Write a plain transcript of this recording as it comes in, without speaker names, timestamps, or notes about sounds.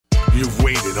You've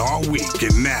waited all week,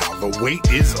 and now the wait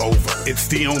is over. It's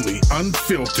the only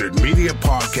unfiltered media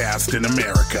podcast in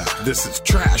America. This is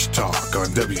Trash Talk on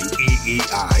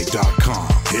WEEI.com.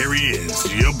 Here he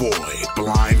is, your boy,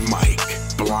 Blind Mike.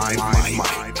 Blind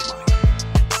Mike.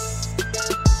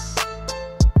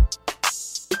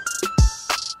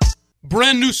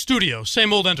 Brand new studio,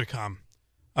 same old intercom.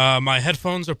 My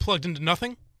headphones are plugged into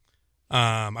nothing.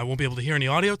 I won't be able to hear any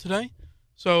audio today.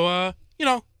 So,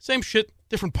 same shit,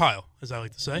 different pile, as I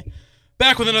like to say.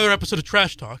 Back with another episode of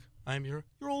Trash Talk. I'm your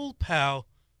old pal,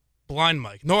 Blind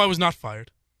Mike. No, I was not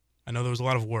fired. I know there was a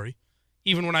lot of worry.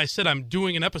 Even when I said I'm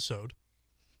doing an episode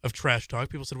of Trash Talk,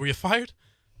 people said, were you fired?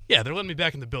 Yeah, they're letting me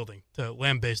back in the building to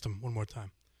lambaste them one more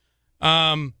time.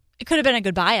 It could have been a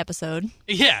goodbye episode.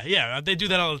 Yeah, they do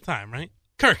that all the time, right?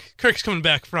 Kirk's coming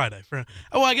back Friday.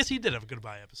 I guess he did have a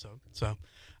goodbye episode. So,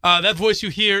 that voice you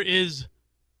hear is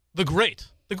the great,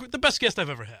 the best guest I've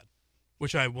ever had,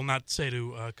 which I will not say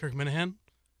to Kirk Minahan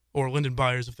or Lyndon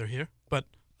Byers if they're here. But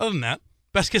other than that,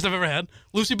 best guest I've ever had,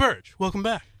 Lucy Burge. Welcome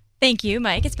back. Thank you,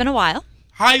 Mike. It's been a while.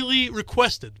 Highly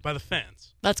requested by the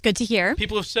fans. That's good to hear.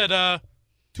 People have said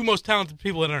two most talented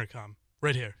people at Intercom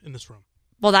right here in this room.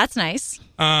 Well, that's nice.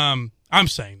 I'm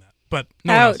saying that, but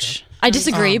no. Ouch. I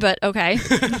disagree, but okay.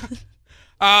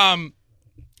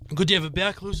 Good to have it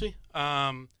back, Lucy.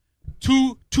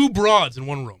 Two broads in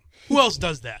one room. Who else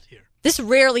does that here? This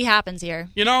rarely happens here.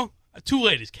 You know, two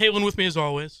ladies. Caitlin with me as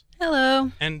always.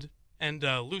 Hello. And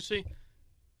Lucy.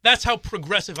 That's how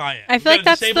progressive I am. I feel like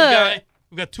that's guy.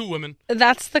 We've got two women.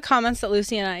 That's the comments that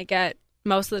Lucy and I get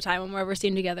most of the time when we're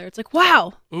seen together. It's like,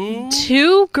 wow, Ooh.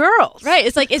 two girls. Right.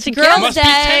 It's like, it's Girls girls' Must day.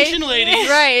 be tension, ladies.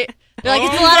 Right. They're like,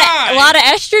 Oh it's my. a lot of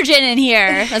estrogen in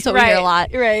here. That's what we hear a lot.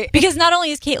 Right. Because not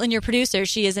only is Caitlin your producer,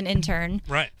 she is an intern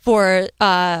Right. for,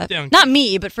 not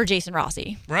me, but for Jason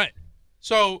Rossi. Right.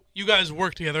 So you guys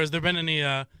work together. Has there been any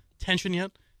tension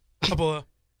yet? Couple of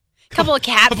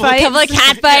cat A couple of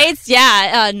cat fights.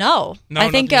 Yeah. No. No,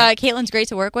 I think nothing. Caitlin's great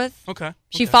to work with. Okay.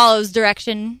 She follows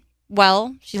direction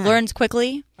well. She Right. learns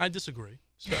quickly. I disagree.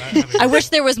 So I wish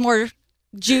there was more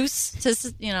juice to,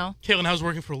 Caitlin, how's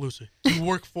working for Lucy? Do you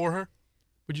work for her?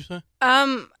 Would you say?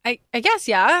 I guess,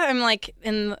 yeah. I'm like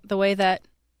in the way that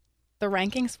the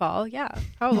rankings fall. Yeah.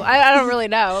 Oh, I don't really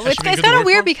know. Has It's she been good to kind of work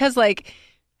weird for? because like,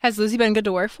 has Lucy been good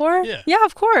to work for? Yeah. Yeah,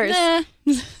 of course. Eh.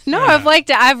 No, Yeah.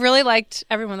 I've really liked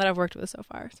everyone that I've worked with so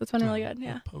far. So it's been really good.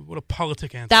 Yeah. What a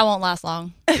politic answer. That won't last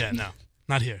long. Yeah, no.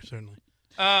 Not here, certainly.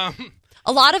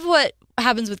 A lot of what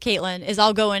happens with Caitlin is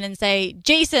I'll go in and say,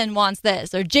 Jason wants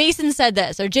this, or Jason said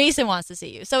this, or Jason wants to see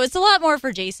you. So it's a lot more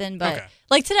for Jason. But Okay.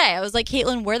 like today, I was like,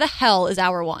 Caitlin, where the hell is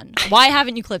hour one? Why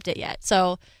haven't you clipped it yet?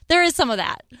 So there is some of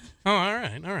that. Oh, all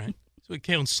right. So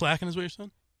Caitlin's slacking is what you're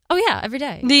saying? Oh, yeah, every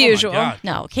day. The Oh, my usual. God.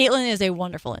 No, Caitlin is a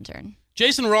wonderful intern.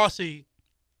 Jason Rossi,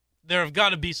 there have got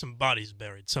to be some bodies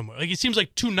buried somewhere. Like, he seems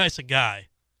like too nice a guy.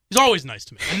 He's always nice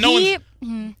to me.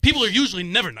 And people are usually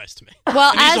never nice to me.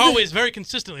 Well, And he's as always very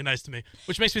consistently nice to me,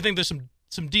 which makes me think there's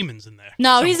some demons in there.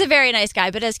 No, somewhere. he's a very nice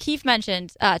guy. But as Keith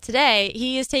mentioned today,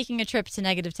 he is taking a trip to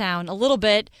Negative Town a little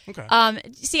bit. Okay.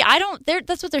 See,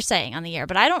 that's what they're saying on the air,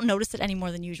 but I don't notice it any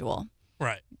more than usual.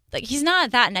 Right. Like, he's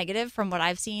not that negative from what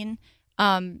I've seen.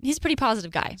 He's a pretty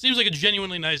positive guy. Seems like a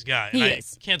genuinely nice guy. And He I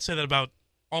is. can't say that about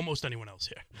almost anyone else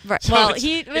here. Right. So Well, it's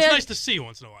nice to see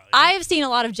once in a while. you know? I have seen a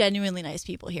lot of genuinely nice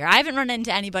people here. I haven't run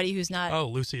into anybody who's not. Oh,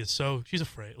 Lucy is she's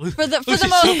afraid. For the Lucy's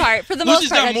most part. For the most Lucy's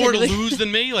part, got more to genuinely- lose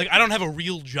than me. Like, I don't have a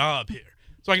real job here.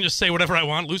 So I can just say whatever I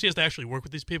want. Lucy has to actually work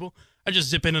with these people. I just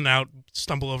zip in and out,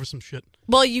 stumble over some shit,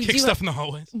 Well, you kick do. stuff in the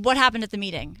hallways. What happened at the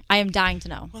meeting? I am dying to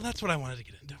know. Well, that's what I wanted to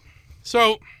get into.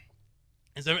 So,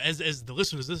 as the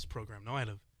listeners of this program know, I had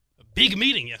a big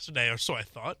meeting yesterday, or so I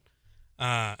thought.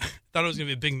 Thought it was going to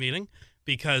be a big meeting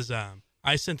because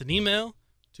I sent an email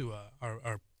to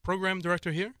our program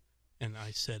director here, and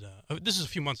I said, this is a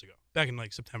few months ago, back in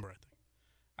like September, I think.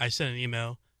 I sent an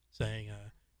email saying,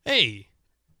 hey,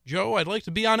 Joe, I'd like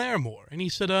to be on air more. And he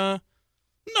said,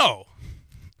 no,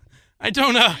 I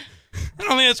don't think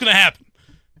that's going to happen.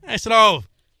 And I said, oh,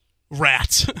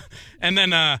 rats. And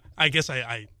then I guess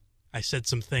I said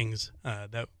some things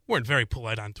that weren't very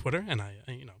polite on Twitter, and I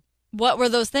What were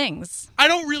those things? I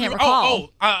don't really Can't recall.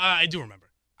 I do remember.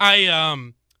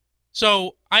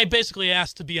 So I basically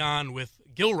asked to be on with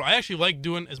Gilroy. I actually like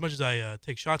doing, as much as I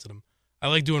take shots at him, I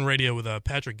like doing radio with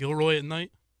Patrick Gilroy at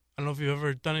night. I don't know if you've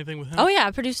ever done anything with him. Oh, yeah.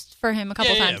 I produced for him a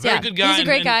couple times. Very good guy. He's a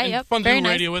great guy. And Yep. fun to Very do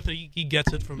nice. radio with. He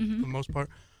gets it for the most part.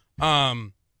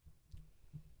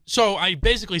 So I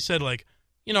basically said, like,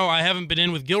 I haven't been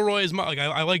in with Gilroy as much. Like,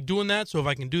 I like doing that, so if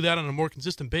I can do that on a more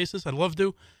consistent basis, I'd love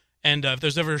to. And if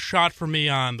there's ever a shot for me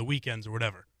on the weekends or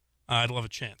whatever, I'd love a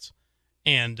chance.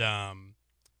 And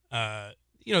the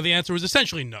answer was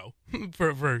essentially no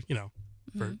for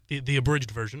the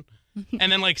abridged version.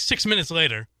 And then like 6 minutes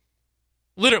later,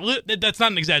 literally, that's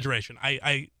not an exaggeration.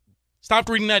 I stopped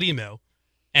reading that email,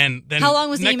 and then how long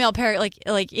was the email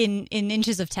like in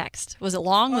inches of text? Was it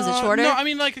long? Was it shorter? No, I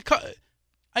mean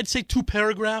I'd say 2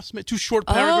 paragraphs, 2 short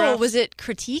paragraphs. Oh, was it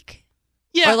critique?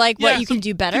 Yeah, or like what you can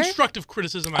do better? Constructive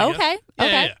criticism. I guess. Okay.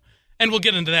 Yeah. And we'll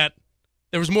get into that.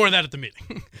 There was more of that at the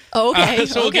meeting. Okay.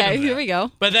 So we'll get into Here that. we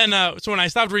go. But then, so when I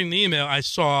stopped reading the email, I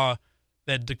saw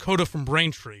that Dakota from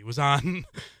Braintree was on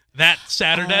that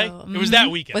Saturday. It was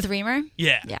that weekend with Reamer.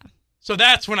 Yeah. Yeah. So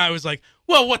that's when I was like,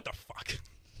 well, what the fuck?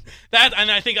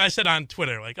 And I think I said on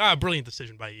Twitter, like, brilliant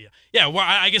decision by you. Yeah, well,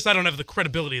 I guess I don't have the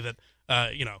credibility that,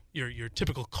 your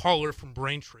typical caller from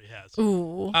Braintree has.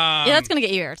 Ooh. Yeah, that's going to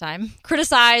get you airtime.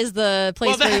 Criticize the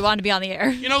place where you want to be on the air.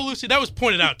 You know, Lucy, that was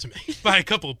pointed out to me by a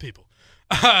couple of people.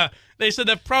 They said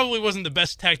that probably wasn't the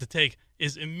best tack to take,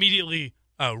 is immediately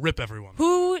rip everyone.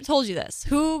 Who told you this?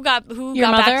 Who got Your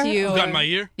back mother? to you? Who got in my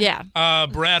ear? Yeah.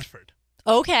 Bradford.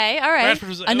 Okay, all right. Bradford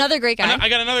was another great guy. I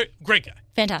got another great guy.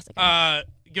 Fantastic.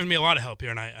 Giving me a lot of help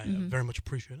here, and I very much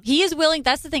appreciate it. He is willing.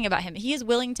 That's the thing about him. He is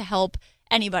willing to help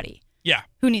anybody. Yeah.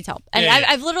 Who needs help? And Yeah.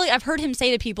 I've heard him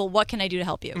say to people, "What can I do to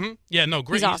help you?" Mm-hmm. Yeah, no,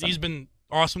 great. He's awesome. He's been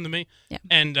awesome to me. Yeah.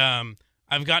 And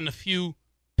I've gotten a few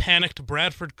panicked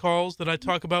Bradford calls that I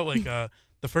talk about. Like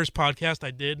the first podcast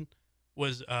I did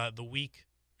was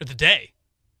the day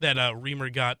that Reamer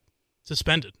got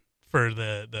suspended for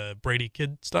the Brady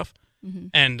kid stuff. Mm-hmm.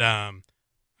 And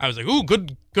I was like, ooh,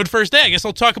 good first day. I guess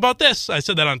I'll talk about this. I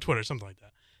said that on Twitter, something like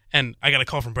that. And I got a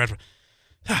call from Bradford.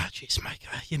 Jeez, Mike,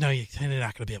 you're not going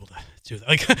to be able to do that.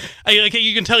 Like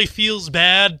you can tell he feels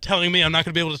bad telling me I'm not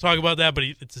going to be able to talk about that, but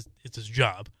it's his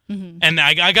job. Mm-hmm. And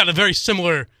I got a very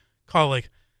similar call, like,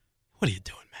 what are you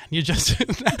doing, man? You just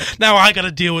now I got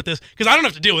to deal with this because I don't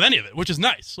have to deal with any of it, which is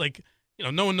nice. Like,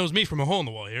 no one knows me from a hole in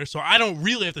the wall here, so I don't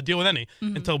really have to deal with any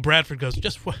until Bradford goes,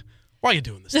 why are you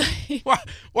doing this to me? Why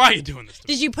are you doing this to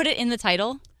me? Did you put it in the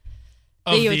title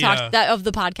of that you talked of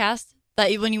the podcast? That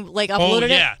when you uploaded it?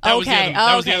 That okay.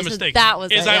 was the other so mistake. That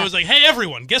was I was like, hey,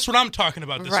 everyone, guess what I'm talking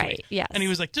about this week? Yes. And he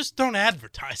was like, just don't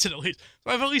advertise it at least.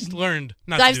 So I've at least learned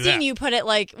not to I've do seen that. you put it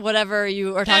like whatever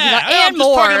you are talking Yeah, about I'm and just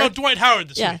more. talking about Dwight Howard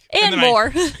this week. And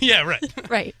more. Yeah, right.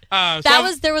 Right.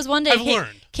 So there was one day I've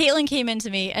learned. Caitlin came into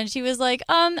me and she was like,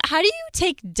 how do you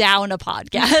take down a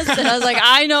podcast? And I was like,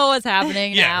 I know what's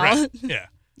happening now. Right. Yeah.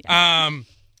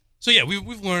 So yeah,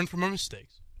 we've learned from our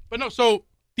mistakes. But no, so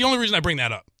the only reason I bring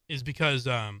that up is because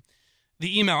the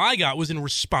email I got was in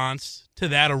response to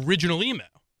that original email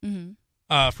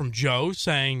from Joe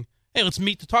saying, hey, let's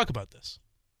meet to talk about this.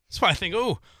 So I think,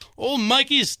 old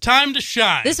Mikey's time to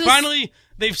shine. Finally,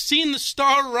 they've seen the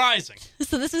star rising.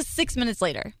 So this was 6 minutes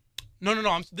later.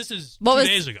 No. This is 2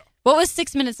 days ago. What was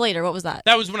 6 minutes later? What was that?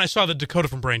 That was when I saw the Dakota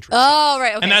from Braintree. Oh,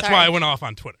 right. Okay, and that's why I went off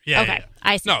on Twitter. Yeah. Okay. Yeah.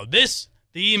 I see. No,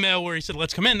 the email where he said,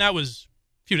 let's come in, that was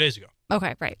a few days ago.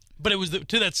 Okay, right. But it was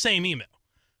to that same email.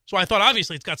 So I thought,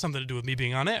 obviously, it's got something to do with me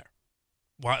being on air.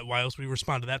 Why else would we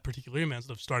respond to that particular email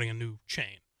instead of starting a new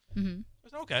chain? Mm-hmm. I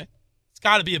said, okay. It's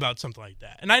got to be about something like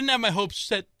that. And I didn't have my hopes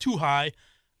set too high.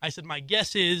 I said, my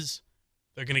guess is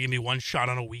they're going to give me one shot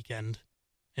on a weekend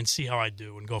and see how I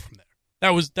do and go from there.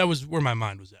 That was where my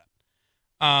mind was at.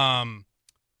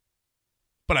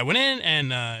 But I went in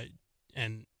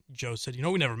and Joe said,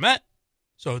 we never met,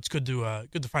 so it's good to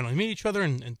finally meet each other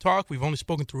and talk. We've only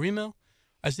spoken through email.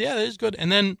 I said, yeah, that is good.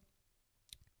 And then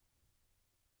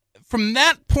from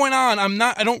that point on,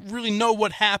 I don't really know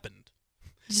what happened.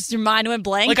 Just your mind went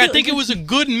blank. Like, I think it was a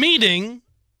good meeting.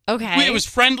 Okay. It was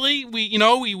friendly.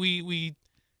 We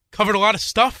covered a lot of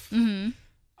stuff. Mm-hmm.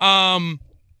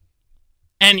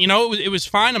 And it was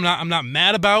fine. I'm not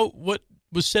mad about what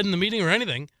was said in the meeting or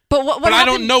anything. But what But I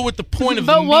happened? don't know what the point of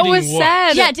the But meeting what was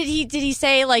said? Yeah, did he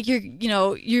say like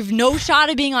you've no shot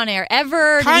of being on air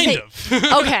ever? Did Kind he say, of.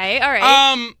 Okay, all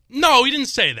right. No, he didn't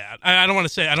say that. I don't want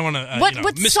to say. I don't want to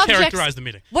What mischaracterize subjects- the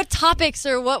meeting. What topics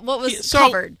or what was So,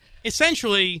 covered?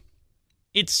 Essentially,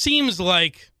 it seems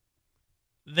like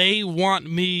they want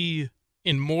me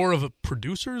in more of a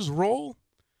producer's role,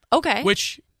 Okay.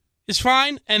 which is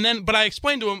fine. But I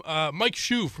explained to him, Mike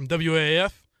Shue from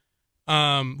WAAF,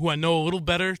 who I know a little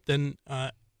better than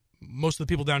most of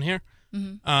the people down here.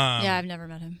 Mm-hmm. Yeah, I've never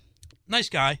met him. Nice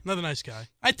guy, another nice guy.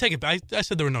 I take it back. I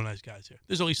said there were no nice guys here.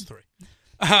 There's at least 3.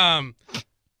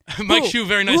 Mike Shue,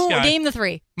 very nice guy. Name the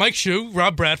 3. Mike Shue,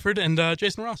 Rob Bradford, and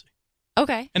Jason Rossi.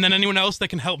 Okay. And then anyone else that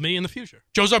can help me in the future.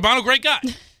 Joe Zarbano, great guy.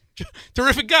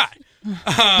 Terrific guy.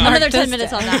 Another 10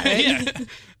 minutes on that, right?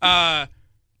 Yeah.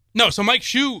 No, so Mike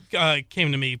Shue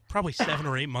came to me probably 7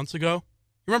 or 8 months ago.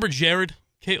 You remember Jared?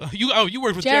 You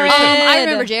worked with Jared. Jared. I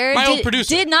remember Jared. My old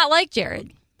producer. Did not like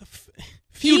Jared.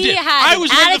 You He did. had I was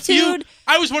an one of the few. attitude.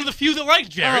 I was one of the few that liked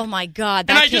Jared. Oh my God, and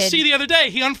that I just kid. see the other day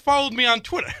he unfollowed me on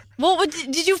Twitter. Well,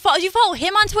 did you follow? You follow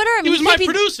him on Twitter? I He mean, was my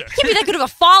producer. He can't be that good of a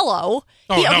follow.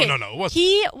 Oh, He- no, okay, no, it wasn't.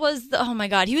 He was. Oh my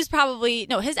God, he was probably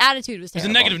no. His attitude was He's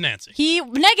terrible. a negative Nancy. He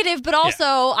negative, but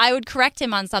also I would correct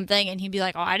him on something, and he'd be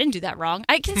like, "Oh, I didn't do that wrong."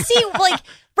 I can see like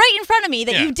right in front of me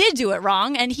that Yeah. you did do it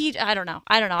wrong, and he. I don't know.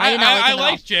 I did not I like him at all.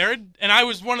 liked Jared, and I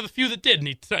was one of the few that did, and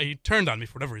he turned on me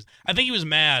for whatever reason. I think he was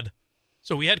mad.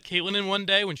 So we had Caitlin in one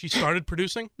day when she started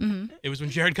producing. Mm-hmm. It was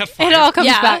when Jared got fired. It all comes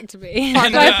Yeah. back to me.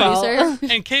 And, My uh, fault.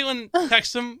 And Caitlin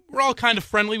texts him. We're all kind of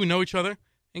friendly. We know each other.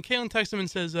 And Caitlin texts him and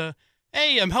says,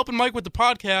 "Hey, I'm helping Mike with the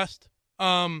podcast.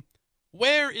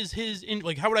 Where is his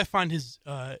how would I find his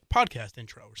podcast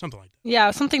intro or something like that?" Yeah,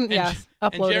 something. And, Yeah, and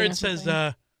uploading. Jared or says,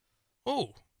 something.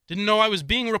 "Oh, didn't know I was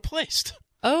being replaced.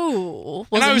 Oh,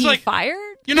 And I wasn't was he like- fired?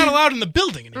 You're not allowed in the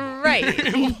building anymore." Right.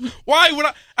 Why would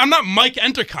I? I'm not Mike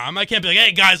Entercom. I can't be like,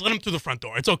 "Hey guys, let him through the front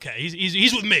door. It's okay.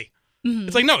 He's with me."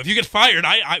 It's like, no. If you get fired,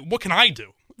 I what can I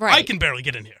do? Right. I can barely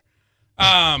get in here.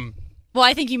 Well,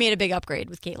 I think you made a big upgrade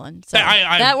with Caitlin, so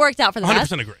I that worked out for the 100%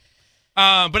 best. agree.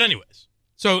 But anyways,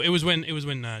 so it was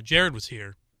when Jared was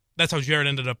here. That's how Jared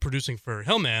ended up producing for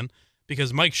Hillman,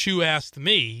 because Mike Shue asked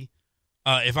me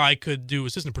if I could do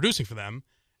assistant producing for them,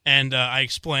 and I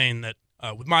explained that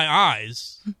with my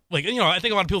eyes, I think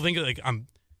a lot of people think like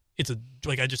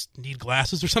I just need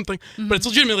glasses or something, but it's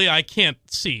legitimately I can't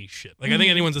see shit. Like I think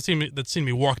anyone that's seen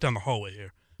me walk down the hallway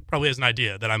here probably has an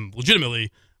idea that I'm legitimately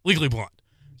legally blind.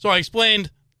 So I explained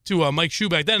to Mike Shue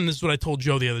back then, and this is what I told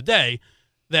Joe the other day,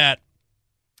 that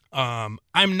I'm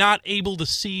not able to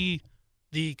see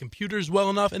the computers well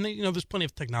enough, and there's plenty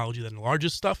of technology that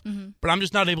enlarges stuff, but I'm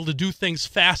just not able to do things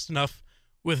fast enough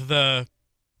with the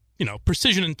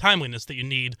precision and timeliness that you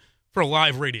need for a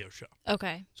live radio show.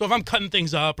 Okay. So if I'm cutting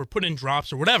things up or putting in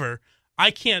drops or whatever, I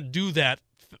can't do that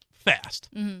fast.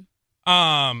 So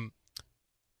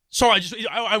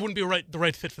I wouldn't be the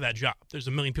right fit for that job. There's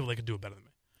a million people that could do it better than me.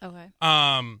 Okay.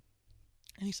 And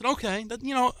he said, "Okay, that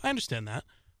I understand that,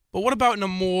 but what about in a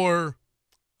more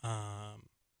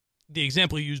the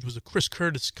example he used was a Chris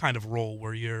Curtis kind of role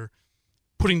where you're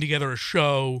putting together a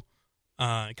show,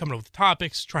 coming up with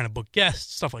topics, trying to book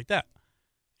guests, stuff like that."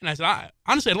 And I said,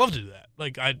 honestly, I'd love to do that.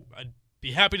 Like, I'd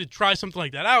be happy to try something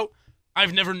like that out.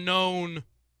 I've never known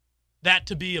that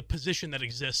to be a position that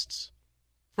exists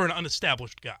for an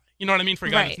unestablished guy. You know what I mean? For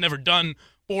a guy that's never done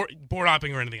board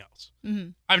hopping or anything else.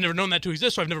 I've never known that to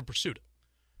exist, so I've never pursued it.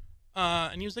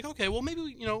 And he was like, "Okay, well, maybe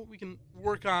we can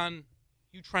work on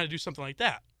you trying to do something like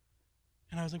that."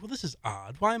 And I was like, "Well, this is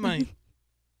odd. Why am I?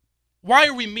 Why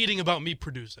are we meeting about me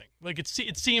producing? Like, it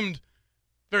seemed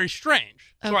very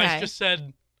strange." So I just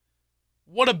said,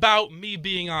 "What about me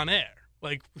being on air?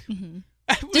 Like,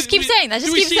 just keep saying that.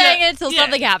 Just keep saying it until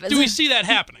something happens." Do we see that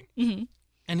happening?"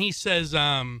 And he says,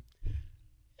 "No."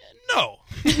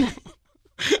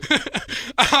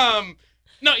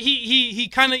 No, he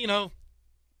kind of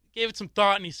gave it some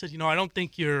thought, and he said, "I don't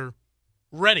think you're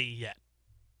ready yet."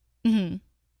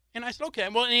 And I said, "Okay."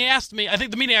 Well, and he asked me. I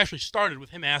think the meeting actually started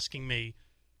with him asking me,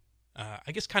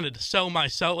 I guess, kind of to sell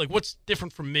myself, like what's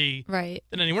different from me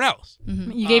than anyone else.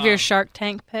 You gave your Shark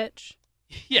Tank pitch.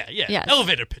 Yeah. Yes.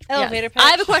 Elevator pitch. Elevator pitch.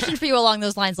 I have a question for you along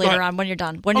those lines later on when you're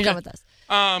done. When you're done with this.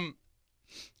 And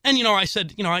I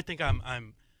said, I think I'm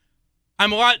a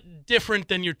lot different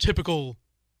than your typical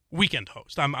weekend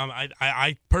host.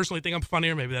 I personally think I'm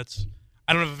funnier. Maybe I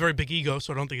don't have a very big ego,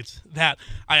 so I don't think it's that.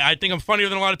 I think I'm funnier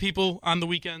than a lot of people on the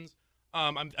weekends.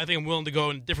 I think I'm willing to go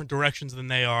in different directions than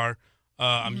they are.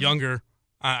 I'm younger.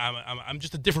 I'm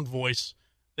just a different voice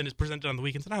than is presented on the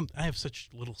weekends, and I have such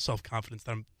little self-confidence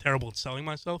that I'm terrible at selling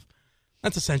myself.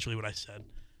 That's essentially what I said.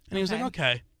 And he was like,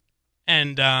 "Okay,"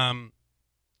 and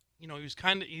he was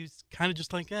kind of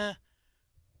just like,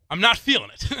 I'm not feeling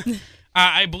it.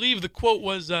 I believe the quote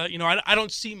was, I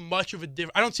don't see much of a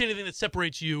difference. I don't see anything that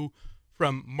separates you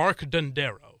from Mark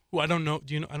Dondero, who I don't know.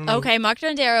 Do you know? I don't know. Okay, Mark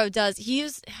Dondero does. He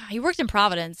worked in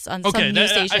Providence on some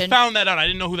news station. I found that out. I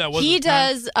didn't know who that was. He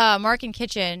does Mark and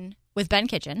Kitchen with Ben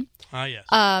Kitchen. Yes.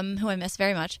 Who I miss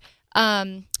very much.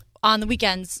 On the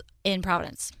weekends in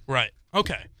Providence. Right.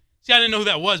 Okay. See, I didn't know who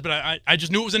that was, but I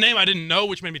just knew it was a name I didn't know,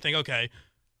 which made me think, okay,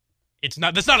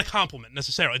 that's not a compliment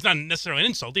necessarily. It's not necessarily an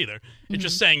insult either. It's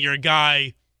just saying you're a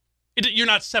guy. You're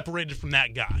not separated from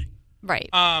that guy. Right.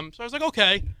 So I was like,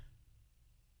 okay,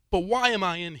 but why am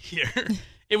I in here?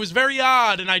 It was very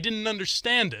odd, and I didn't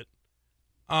understand it.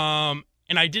 And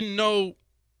I didn't know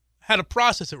how to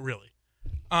process it really.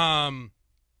 And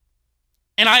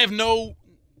I have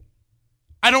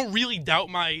I don't really doubt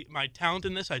my talent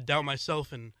in this. I doubt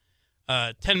myself in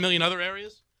 10 million other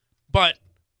areas. But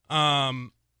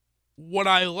what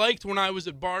I liked when I was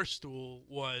at Barstool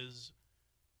was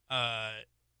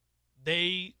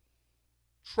they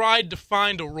tried to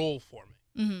find a role for me.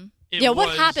 Mm-hmm.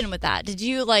 What happened with that? Did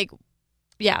you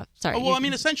sorry. Well, I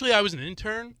mean, essentially I was an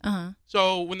intern. Uh-huh.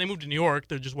 So when they moved to New York,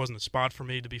 there just wasn't a spot for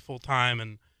me to be full-time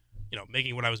and,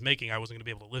 making what I was making. I wasn't going to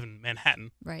be able to live in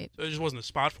Manhattan. Right. So there just wasn't a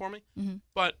spot for me. Mm-hmm.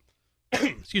 But,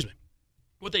 excuse me,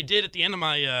 what they did at the end of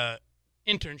my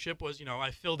internship was,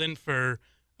 I filled in for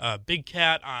Big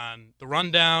Cat on The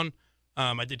Rundown.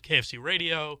 I did KFC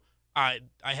Radio. I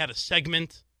had a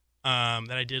segment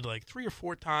that I did like 3 or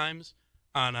 4 times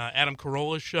on Adam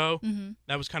Carolla's show. Mm-hmm.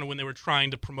 That was kind of when they were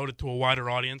trying to promote it to a wider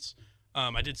audience.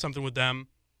 I did something with them.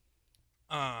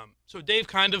 So Dave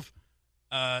kind of,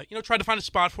 tried to find a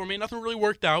spot for me. Nothing really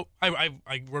worked out. I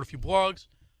wrote a few blogs,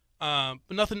 but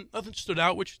nothing stood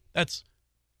out, which that's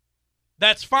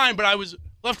fine. But I was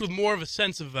left with more of a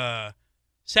sense of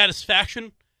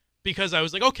satisfaction because I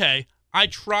was like, okay, I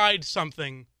tried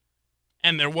something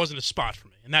and there wasn't a spot for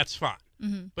me, and that's fine.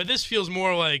 Mm-hmm. But this feels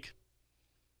more like,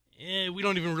 we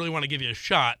don't even really want to give you a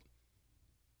shot.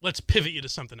 Let's pivot you to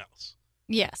something else.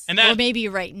 Yes. And that, or maybe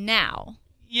right now.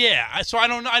 Yeah. So I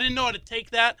don't know. I didn't know how to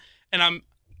take that, and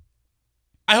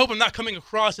I hope I'm not coming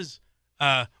across as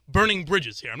burning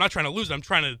bridges here. I'm not trying to lose it. I'm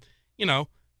trying to,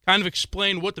 kind of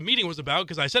explain what the meeting was about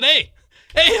because I said, hey,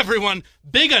 everyone,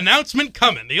 big announcement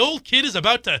coming. The old kid is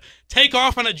about to take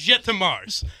off on a jet to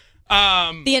Mars.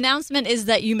 The announcement is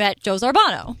that you met Joe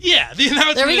Zarbano. Yeah, the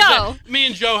announcement there we is go. that me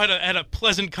and Joe had a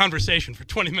pleasant conversation for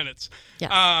 20 minutes.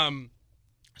 Yeah.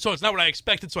 So it's not what I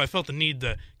expected, so I felt the need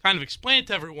to kind of explain it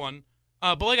to everyone.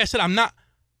 But like I said,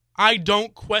 I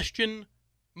don't question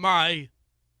my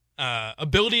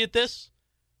ability at this.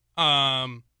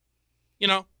 But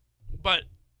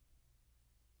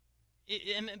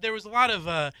and there was a lot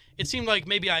of it seemed like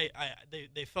maybe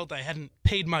they felt I hadn't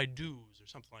paid my dues or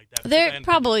something like that. There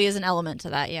probably is an element to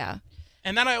that, yeah.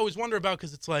 And that I always wonder about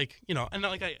because it's like, and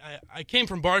like I came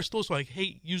from Barstool, so I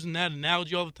hate using that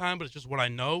analogy all the time, but it's just what I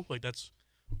know. Like that's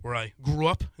where I grew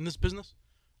up in this business.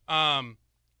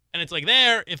 And it's like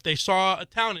there, if they saw a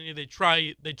talent in you, they'd try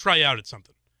you out at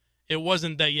something. It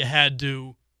wasn't that you had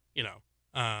to,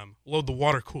 load the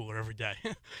water cooler every day,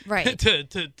 right?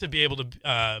 to be able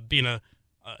to be in a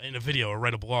video or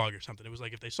write a blog or something. It was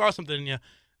like if they saw something in you,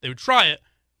 they would try it.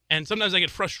 And sometimes I get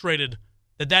frustrated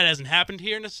that hasn't happened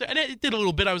here. And it did a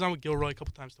little bit. I was on with Gilroy a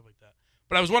couple times, stuff like that.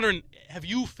 But I was wondering, have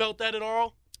you felt that at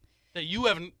all? That you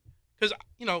haven't, because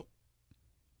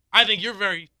I think you're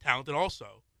very talented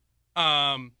also.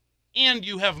 And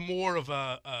you have more of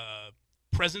a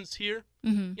presence here.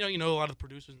 Mm-hmm. You know a lot of the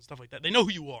producers and stuff like that. They know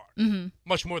who you are, mm-hmm.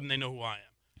 much more than they know who I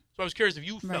am. So I was curious if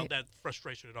you felt right. that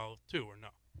frustration at all, too, or no?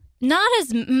 Not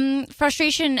as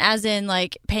frustration as in,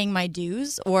 like, paying my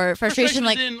dues, or frustration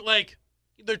like... as in, like,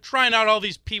 they're trying out all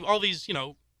these people, all these,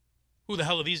 who the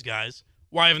hell are these guys?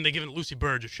 Why haven't they given Lucy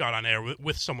Burge a shot on air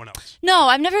with someone else? No,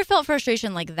 I've never felt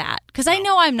frustration like that, because I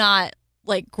know I'm not,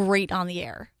 like, great on the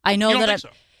air. I know you don't that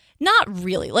think so? Not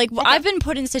really. Like, okay. I've been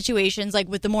put in situations like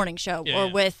with the morning show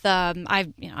with I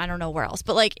don't know where else,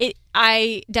 but like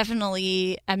I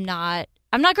definitely am not.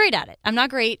 I'm not great at it. I'm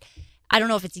not great. I don't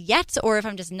know if it's yet or if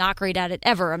I'm just not great at it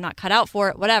ever. I'm not cut out for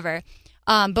it. Whatever.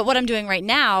 But what I'm doing right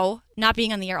now, not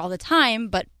being on the air all the time,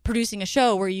 but producing a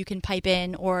show where you can pipe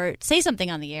in or say something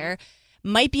on the air,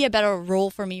 might be a better role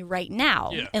for me right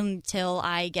now until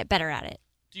I get better at it.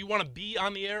 Do you want to be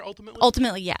on the air ultimately?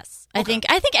 Ultimately, yes. Okay.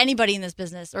 I think anybody in this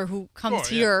business or who comes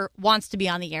here wants to be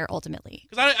on the air ultimately.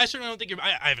 Because I certainly don't think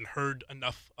I haven't heard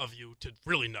enough of you to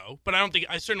really know, but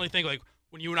I certainly think like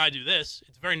when you and I do this,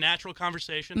 it's a very natural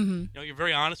conversation. Mm-hmm. You're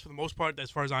very honest for the most part, as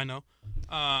far as I know.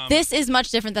 This is much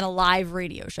different than a live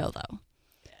radio show, though.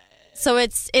 So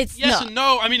it's yes and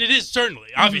no. I mean, it is certainly.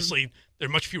 Mm-hmm. Obviously, there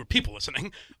are much fewer people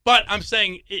listening, but I'm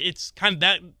saying it's kind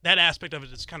of that aspect of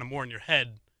it is kind of more in your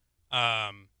head.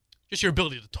 Just your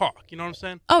ability to talk. You know what I'm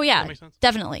saying? Oh, yeah. Does that make sense?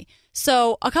 Definitely.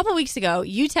 So a couple weeks ago,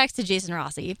 you texted Jason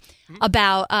Rossi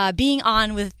about being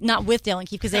on not with Dale and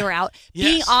Keith because they were out,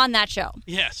 being on that show.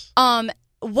 Yes.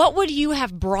 What would you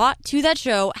have brought to that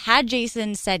show had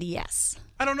Jason said yes?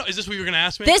 I don't know. Is this what you were going to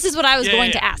ask me? This is what I was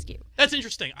going to ask you. That's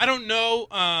interesting. I don't know.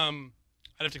 I'd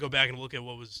have to go back and look at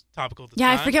what was topical at the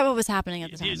time. Yeah, I forget what was happening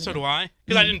at the time. So do I.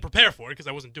 Because I didn't prepare for it because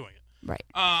I wasn't doing it.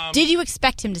 Right. Did you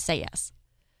expect him to say yes?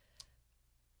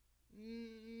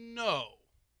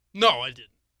 No, I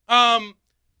didn't.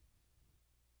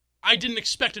 I didn't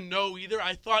expect a no either.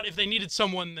 I thought if they needed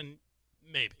someone, then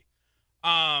maybe.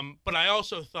 But I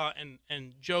also thought,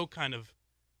 and Joe kind of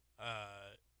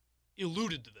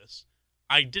alluded to this.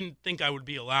 I didn't think I would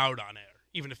be allowed on air,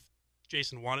 even if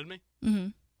Jason wanted me.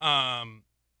 Mm-hmm.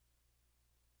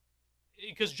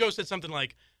 Because Joe said something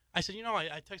like, I said,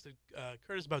 I texted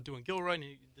Curtis about doing Gilroy, and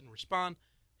he didn't respond.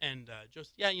 And Joe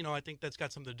said, yeah, I think that's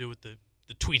got something to do with the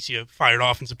tweets you fired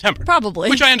off in September. Probably.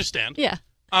 Which I understand. Yeah.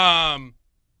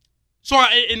 So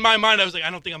in my mind, I was like, I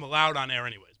don't think I'm allowed on air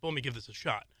anyways, but let me give this a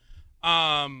shot.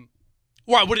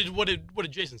 Why? What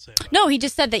did Jason say about it? No, he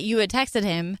just said that you had texted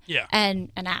him and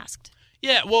asked.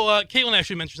 Yeah, well, Caitlin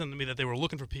actually mentioned something to me that they were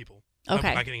looking for people.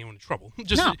 Okay. Not getting anyone in trouble.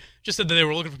 Just said that they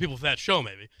were looking for people for that show,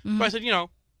 maybe. Mm-hmm. So I said,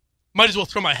 might as well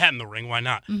throw my hat in the ring. Why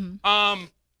not? Mm-hmm.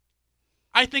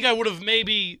 I think I would have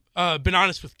maybe been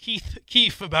honest with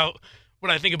Keith about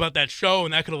what I think about that show,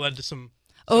 and that could have led to some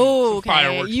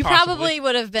fireworks. You probably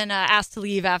would have been asked to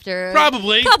leave after a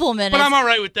couple minutes. But I'm all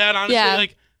right with that, honestly. Yeah.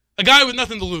 Like, a guy with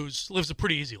nothing to lose lives a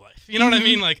pretty easy life. You know what I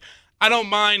mean? Like, I don't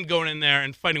mind going in there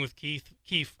and fighting with Keith.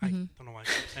 I don't know why I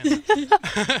keep saying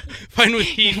that. Fighting with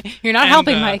Keith. You're not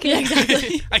helping, Mike.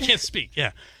 Exactly. I can't speak,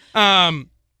 yeah. I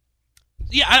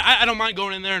don't mind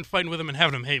going in there and fighting with him and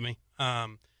having him hate me.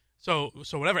 So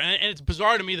whatever. And it's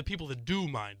bizarre to me the people that do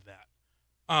mind that.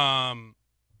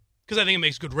 Because I think it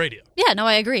makes good radio. Yeah, no,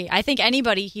 I agree. I think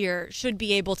anybody here should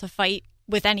be able to fight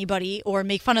with anybody or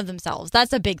make fun of themselves.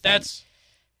 That's a big thing.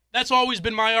 That's always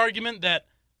been my argument, that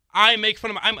I make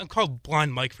fun of I'm called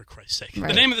Blind Mike, for Christ's sake. Right.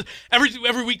 The name of the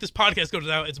every week this podcast goes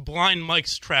out, it's Blind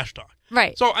Mike's Trash Talk.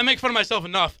 Right. So I make fun of myself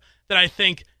enough that I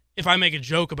think if I make a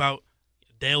joke about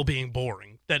Dale being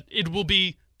boring, that it will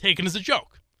be taken as a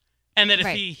joke. And that if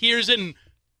he hears it and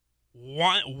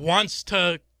wants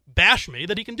to bash me,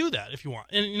 that he can do that if you want.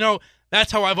 And,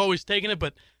 that's how I've always taken it,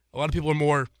 but a lot of people are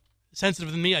more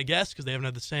sensitive than me, I guess, because they haven't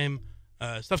had the same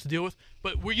stuff to deal with.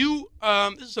 But were you,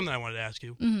 this is something I wanted to ask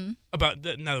you about,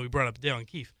 now that we brought up Dale and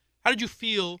Keith. How did you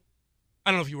feel,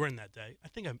 I don't know if you were in that day. I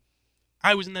think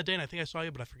I was in that day, and I think I saw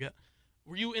you, but I forget.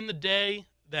 Were you in the day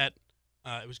that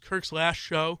it was Kirk's last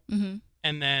show,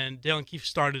 and then Dale and Keith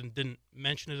started and didn't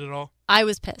mention it at all? I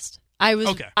was pissed. I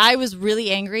was really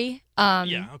angry.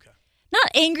 Yeah, okay. Not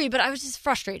angry, but I was just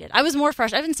frustrated. I was more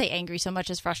frustrated. I wouldn't say angry so much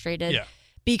as frustrated. Yeah.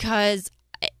 Because,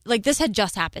 this had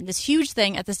just happened. This huge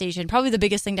thing at the station, probably the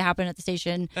biggest thing to happen at the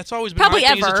station. That's always been probably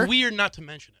my thing. Ever. It's weird not to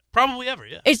mention it. Probably ever,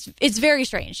 yeah. It's very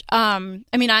strange. I'm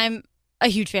a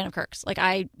huge fan of Kirk's.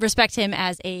 I respect him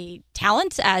as a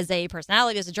talent, as a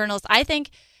personality, as a journalist. I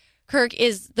think Kirk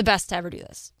is the best to ever do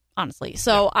this, honestly.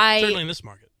 So certainly in this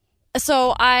market.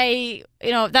 So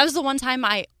that was the one time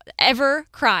I ever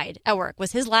cried at work,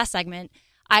 was his last segment.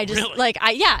 I just really?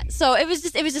 So it was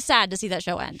just sad to see that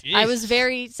show end. Jesus. I was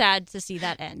very sad to see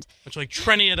that end. Much like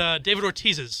Trenny at David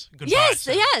Ortiz's goodbye.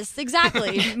 Yes,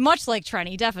 exactly. Much like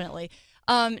Trenny, definitely.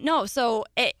 And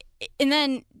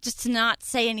then just to not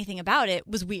say anything about it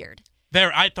was weird.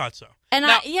 I thought so. And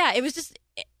it was just,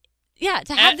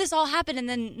 to have this all happen and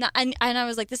then, and I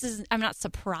was like, I'm not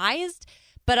surprised,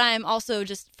 but I'm also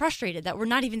just frustrated that we're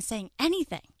not even saying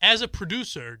anything. As a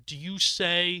producer, do you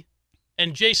say,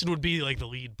 and Jason would be like the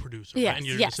lead producer, yes, right? And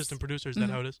you're the assistant producer, is that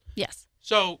how it is? Yes.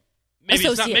 So maybe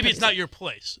it's not your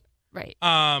place. Right.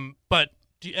 But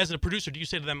as a producer, do you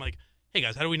say to them like, hey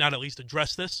guys, how do we not at least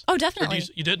address this? Oh, definitely.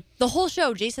 You did? The whole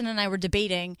show, Jason and I were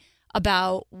debating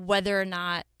about whether or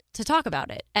not to talk about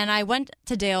it. And I went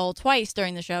to Dale twice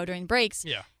during the show, during breaks,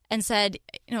 and said,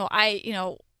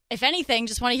 if anything,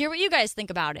 just want to hear what you guys think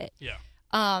about it. Yeah.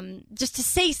 Just to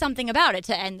say something about it,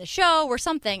 to end the show or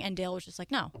something. And Dale was just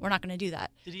like, no, we're not going to do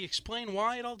that. Did he explain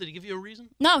why at all? Did he give you a reason?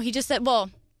 No, he just said,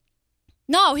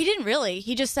 no, he didn't really.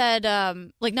 He just said,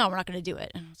 no, we're not going to do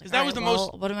it. And I was like, that was the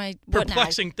most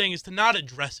perplexing thing, is to not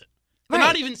address it. But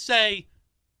not even say,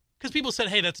 because people said,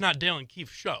 hey, that's not Dale and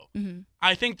Keith's show. Mm-hmm.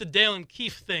 I think the Dale and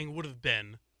Keith thing would have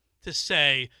been to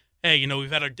say, hey,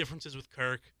 we've had our differences with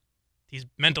Kirk. He's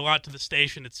meant a lot to the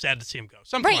station. It's sad to see him go.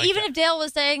 Something like even that. if Dale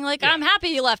was saying, I'm happy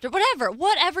you left, or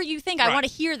whatever you think, I want to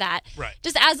hear that. Right.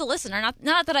 Just as a listener,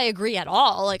 not that I agree at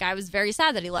all. I was very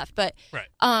sad that he left, but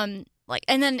and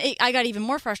then I got even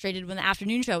more frustrated when the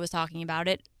afternoon show was talking about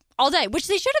it all day, which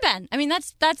they should have been. I mean,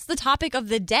 that's the topic of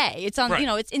the day. It's on,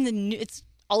 it's in the it's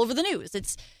all over the news.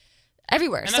 It's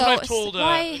everywhere. And that's what I've told.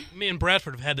 Me and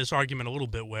Bradford have had this argument a little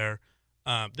bit where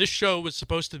this show was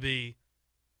supposed to be.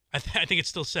 I think it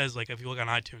still says, if you look on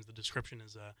iTunes, the description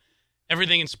is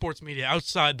everything in sports media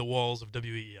outside the walls of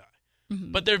WEEI.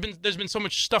 Mm-hmm. But there's been so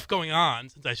much stuff going on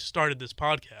since I started this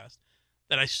podcast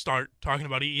that I start talking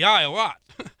about EEI a lot.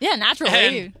 Yeah,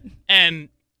 naturally. and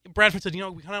Bradford said, we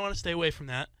kind of want to stay away from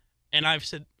that. And I've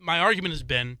said, my argument has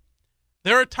been,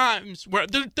 there are times where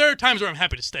I'm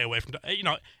happy to stay away from.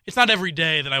 It's not every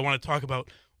day that I want to talk about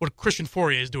what Christian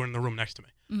Fourier is doing in the room next to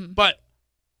me. But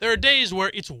there are days where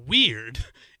it's weird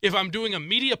if I'm doing a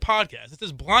media podcast. It's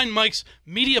this Blind Mike's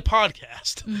media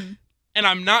podcast, and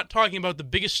I'm not talking about the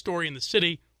biggest story in the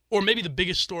city or maybe the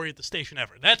biggest story at the station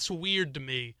ever. That's weird to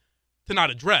me to not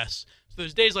address. So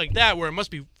there's days like that where it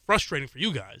must be frustrating for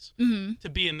you guys to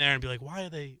be in there and be like, why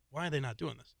are they not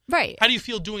doing this? Right. How do you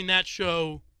feel doing that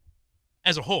show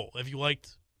as a whole? Have you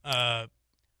liked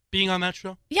being on that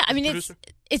show? Yeah, I mean,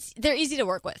 they're easy to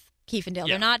work with, Keith and Dale.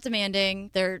 Yeah. They're not demanding.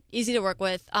 They're easy to work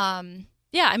with.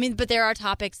 Yeah, I mean, but there are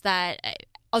topics that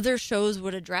other shows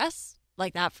would address,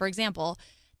 like that, for example,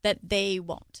 that they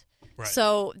won't. Right.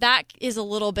 So that is a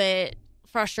little bit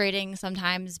frustrating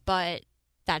sometimes, but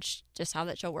that's just how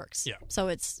that show works. Yeah. So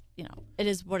it's, it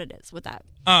is what it is with that.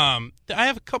 I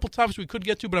have a couple topics we could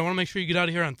get to, but I want to make sure you get out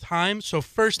of here on time. So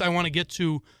first, I want to get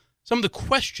to some of the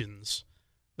questions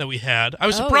that we had. I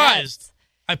was surprised.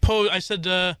 Yes. I said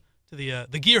to the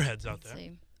gearheads out there.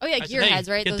 Oh yeah, I said, gearheads,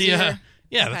 hey, right? get Those the, are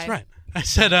yeah, okay. that's right. I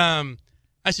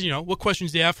said, what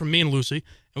questions do you have from me and Lucy?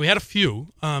 And we had a few.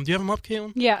 Do you have them up,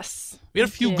 Caitlin? Yes. We had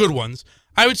a few good ones.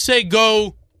 I would say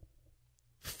go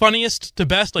funniest to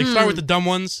best. Like start with the dumb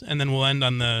ones, and then we'll end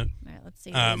on the All right, let's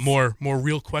see. more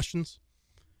real questions.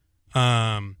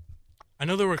 I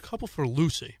know there were a couple for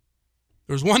Lucy.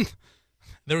 There was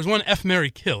one F, Marry,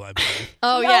 Kill, I believe.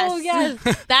 Oh,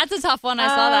 yes. That's a tough one. I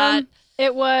saw that.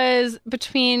 It was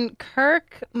between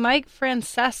Kirk, Mike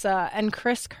Francesa, and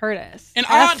Chris Curtis. An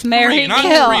odd F, Marry, three,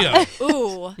 Kill. not a trio.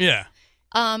 Ooh. Yeah.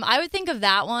 I would think of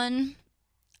that one.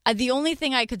 The only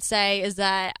thing I could say is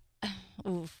that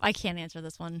I can't answer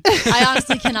this one. I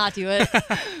honestly cannot do it.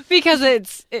 Because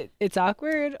it's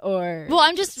awkward, or Well,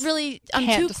 I'm too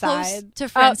close to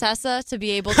Francesa to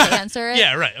be able to answer it.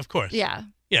 Yeah, right, of course. Yeah.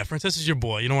 Yeah, Frances is your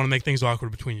boy. You don't want to make things awkward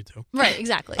between you two. Right,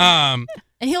 exactly.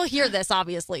 And he'll hear this,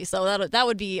 obviously, so that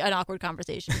would be an awkward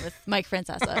conversation with Mike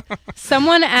Francesa.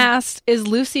 Someone asked, is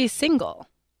Lucy single?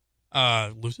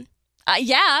 Lucy?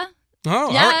 Yeah.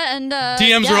 Oh, Yeah, all right. and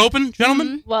DMs are open,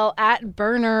 gentlemen? Well, at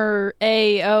Burner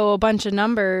a bunch of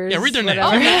numbers. Yeah, read their names.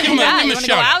 Oh, Give yeah. them a You want to go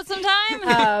shout-out. out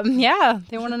sometime? Yeah,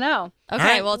 they want to know. Okay,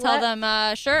 right. well, tell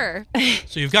them, sure.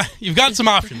 So you've got some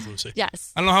options, Lucy.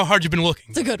 Yes. I don't know how hard you've been looking.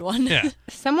 It's a good one. Yeah.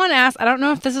 Someone asked, I don't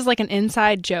know if this is like an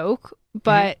inside joke,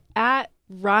 but at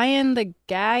Ryan the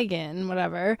Gaggin,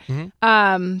 whatever,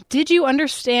 did you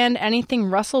understand anything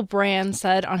Russell Brand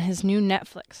said on his new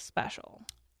Netflix special?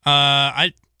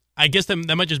 I guess that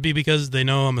might just be because they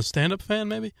know I'm a stand-up fan,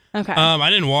 maybe. Okay. I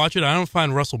didn't watch it. I don't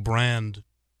find Russell Brand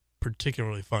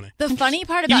particularly funny. The funny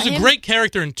part He about was a him, great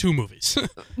character in 2 movies.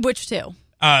 which two?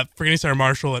 Forgetting Sarah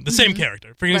Marshall, and the same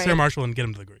character. Forgetting Right. Sarah Marshall and Get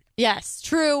Him to the Greek. Yes,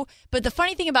 true. But the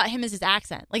funny thing about him is his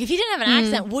accent. Like, if he didn't have an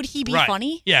accent, would he be Right.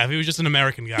 funny? Yeah, if he was just an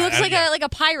American guy. He looks yeah. like a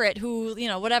pirate who,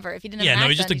 whatever. If he didn't have Yeah, an no,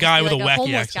 accent, he's just a he'd guy be with like a wacky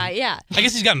homeless accent. guy. Yeah. I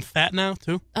guess he's gotten fat now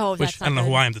too. Oh, which that's I don't not know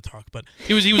who good. I am to talk, but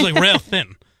he was like rail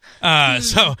thin.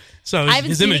 So I haven't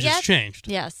his seen image it yet. has changed.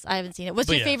 Yes, I haven't seen it. What's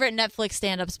But your yeah. favorite Netflix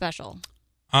stand-up special?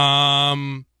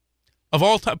 Of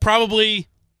all time, probably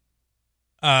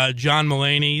John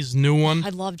Mulaney's new one. I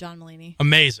love John Mulaney.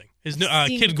 Amazing. His new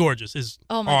seen- Kid Gorgeous is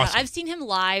Oh my awesome. God, I've seen him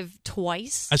live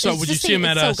twice. I saw. It's Would you just see him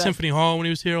at it's so good. Symphony Hall when he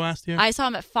was here last year? I saw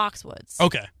him at Foxwoods.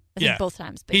 Okay. I think Yeah. both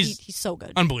times, but He's- he's so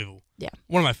good. Unbelievable. Yeah.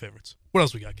 One of my favorites. What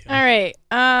else we got, Kim? All right.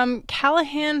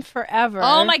 Callahan Forever.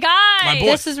 Oh my God! My boy.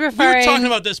 This is We were referring. talking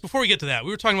about this before we get to that.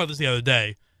 We were talking about this the other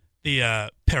day,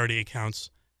 the parody accounts,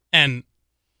 and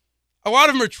a lot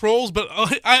of them are trolls, but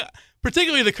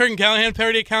particularly the Kirk and Callahan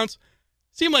parody accounts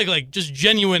seem like just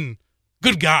genuine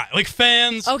good guy, like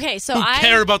fans. Okay, so who I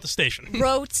care about the station.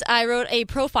 I wrote a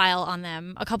profile on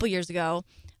them a couple years ago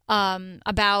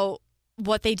about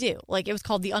what they do. Like, it was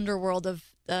called The Underworld of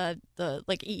the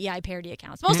like EEI parody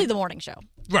accounts, mostly the morning show.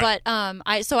 Right. But I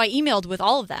emailed with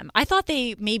all of them. I thought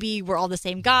they maybe were all the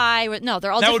same guy. No,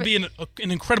 they're all That different. would be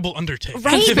an incredible undertaking.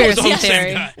 Right? If it was all the Conspiracy same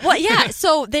theory. guy. Well, yeah.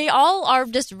 So they all are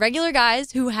just regular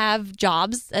guys who have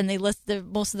jobs, and they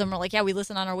most of them are like, yeah, we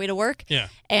listen on our way to work. Yeah.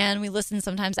 And we listen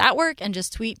sometimes at work and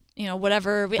just tweet,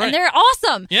 whatever. Right. And they're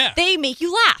awesome. Yeah. They make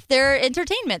you laugh. They're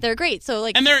entertainment. They're great. So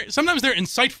like, And sometimes they're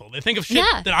insightful. They think of shit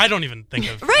Yeah. that I don't even think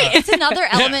of. right. It's another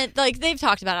element. Like, they've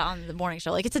talked about it on the morning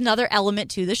show. Like, it's another element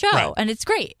to the show, Right. and it's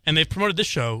great. And they've promoted this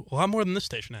show a lot more than this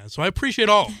station has. So I appreciate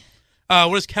all.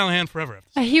 What does Callahan Forever have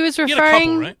to say? He was He referring. had a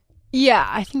couple, right? Yeah,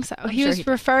 I think so. He sure was he-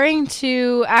 referring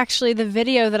to actually the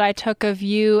video that I took of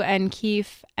you and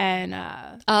Keith and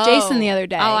Jason the other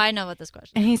day. Oh, I know about this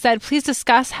question. And he said, please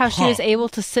discuss how she Huh. was able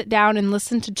to sit down and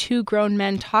listen to 2 grown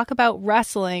men talk about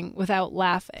wrestling without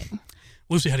laughing.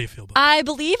 Lucy, how do you feel about it? I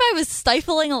believe I was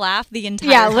stifling a laugh the entire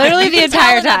time. Yeah, literally the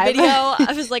entire in that time. video,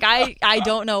 I was like, I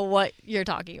don't know what you're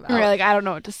talking about. We're like, I don't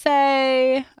know what to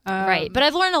say. Right. But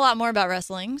I've learned a lot more about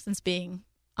wrestling since being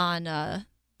on,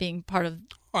 being part of.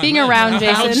 Being around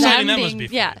Jason. How exciting that must be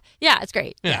for yeah. you. Yeah, it's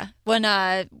great. Yeah. When,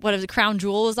 what is it, Crown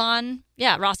Jewel was on?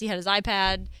 Yeah, Rossi had his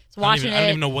iPad. Was watching I don't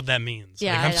even know what that means.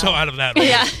 Yeah, I'm so out of that.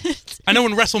 Yeah. I know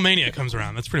when WrestleMania comes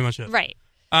around. That's pretty much it. Right.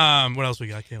 What else we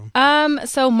got, Caitlin?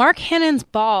 So Mark Hannon's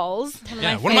balls. One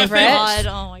of my favorites.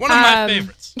 Oh my One of my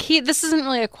favorites. This isn't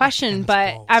really a question,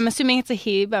 but balls. I'm assuming it's a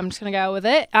he, but I'm just going to go with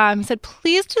it. He said,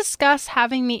 please discuss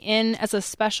having me in as a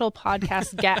special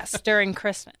podcast guest during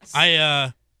Christmas.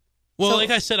 Well,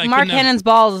 like I said, Mark Hannon's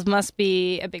balls must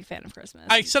be a big fan of Christmas.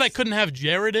 I said I couldn't have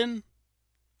Jared in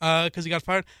because he got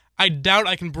fired. I doubt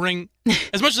I can bring,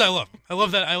 as much as I love him. I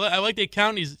love that. I like the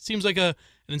account. He seems like an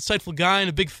insightful guy and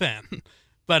a big fan.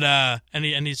 But and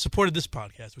he supported this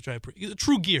podcast, which I appreciate. He's a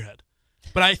true gearhead.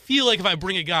 But I feel like if I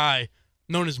bring a guy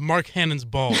known as Mark Hannon's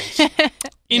balls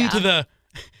into the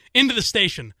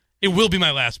station, it will be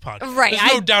my last podcast. Right.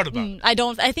 There's no doubt about it. I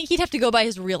think he'd have to go by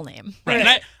his real name. Right.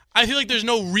 And I feel like there's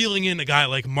no reeling in a guy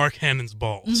like Mark Hannon's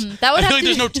balls. Mm-hmm. I feel like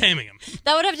there's no taming him.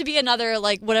 That would have to be another,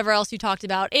 like, whatever else you talked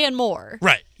about, and more.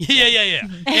 Right. Yeah.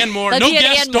 Mm-hmm. And more. That'd No be an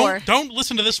guests. and more. Don't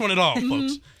listen to this one at all,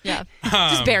 folks. Yeah.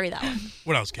 Just bury that one.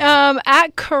 What else, Kate?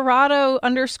 At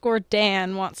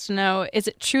Corrado_Dan wants to know, is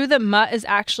it true that Mutt is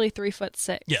actually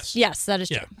 3'6"? Yes. Yes, that is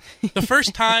true. The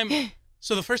first time I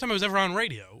was ever on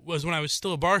radio was when I was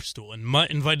still a Barstool, and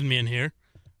Mutt invited me in here,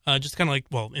 just kind of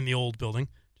like, in the old building,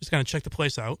 just kind of check the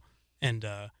place out. And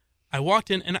I walked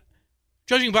in, and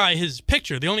judging by his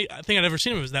picture, the only thing I'd ever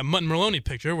seen of him was that Mutt and Merlone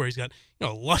picture where he's got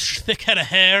a lush, thick head of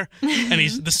hair, and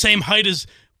he's the same height as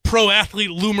pro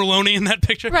athlete Lou Merlone in that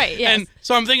picture. Right, yes. And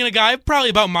so I'm thinking a guy probably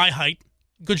about my height,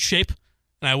 good shape,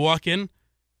 and I walk in,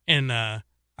 and I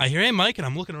hear, "Hey, Mike," and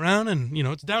I'm looking around, and,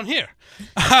 it's down here.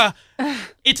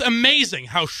 It's amazing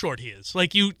how short he is.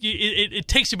 Like, it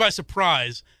takes you by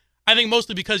surprise, I think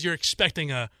mostly because you're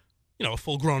expecting a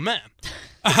full-grown man.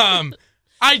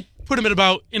 I put him at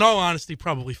about, in all honesty,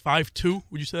 probably 5'2".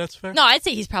 Would you say that's fair? No, I'd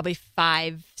say he's probably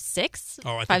 5'6".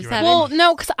 Oh, I think 5'7". you're right. Well,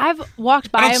 no, because I've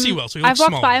walked by I don't him. see well, so he I've looks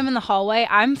walked small. by him in the hallway.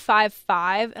 I'm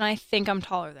 5'5", and I think I'm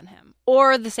taller than him,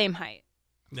 or the same height.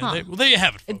 Well, there you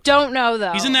have it, I folks. don't know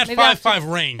though. He's in that Maybe I'll have to-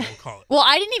 5'5" range, we'll call it. Well,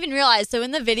 I didn't even realize. So in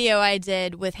the video I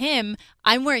did with him,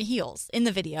 I'm wearing heels in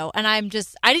the video, and I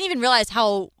didn't even realize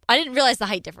the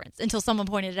height difference until someone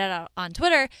pointed it out on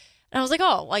Twitter, and I was like,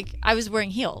 oh, like I was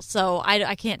wearing heels, so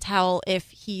I can't tell if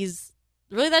he's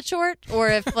really that short or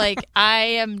if like I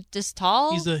am just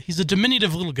tall. He's a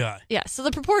diminutive little guy. Yeah. So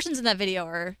the proportions in that video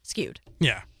are skewed.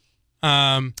 Yeah.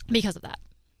 Because of that.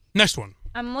 Next one.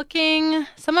 I'm looking.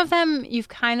 Some of them you've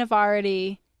kind of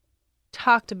already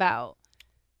talked about,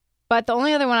 but the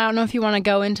only other one, I don't know if you want to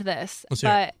go into this, Let's hear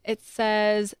but it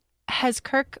says, has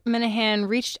Kirk Minahan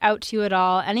reached out to you at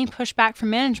all? Any pushback from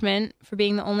management for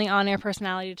being the only on-air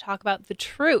personality to talk about the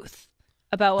truth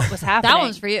about what was happening? That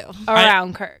one's for you.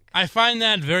 Around Kirk. I find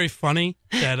that very funny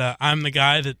that I'm the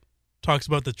guy that talks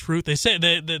about the truth. They say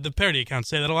the parody accounts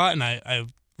say that a lot, and I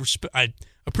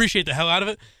appreciate the hell out of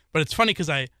it. But it's funny because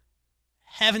I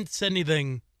haven't said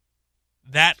anything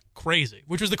that crazy,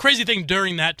 which was the crazy thing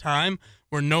during that time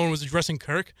where no one was addressing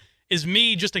Kirk, is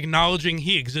me just acknowledging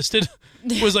he existed.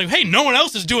 Was like, hey, no one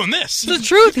else is doing this. The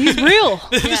truth. He's real.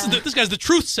 This guy's the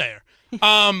truth sayer.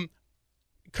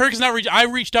 Kirk is not I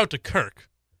reached out to Kirk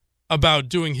about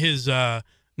doing his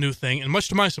new thing, and much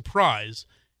to my surprise,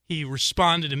 he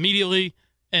responded immediately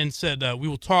and said, we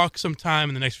will talk sometime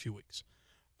in the next few weeks.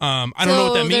 I don't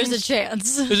know what that means. There's a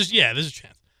chance. There's a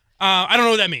chance. I don't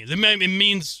know what that means. It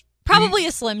means Probably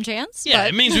a slim chance. Yeah, but...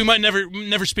 it means we might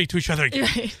never speak to each other again.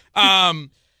 Right.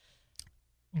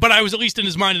 But I was at least in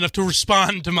his mind enough to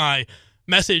respond to my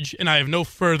message, and I have no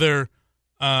further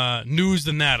news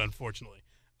than that, unfortunately.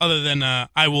 Other than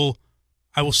I will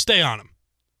stay on him,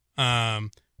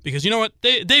 because you know what,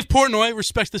 Dave Portnoy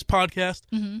respects this podcast.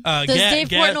 Mm-hmm. Does Dave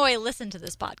Portnoy listen to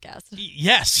this podcast?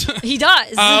 Yes, he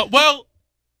does. Well,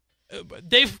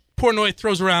 Dave Portnoy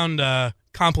throws around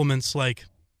compliments like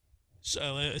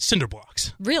cinder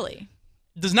blocks. Really?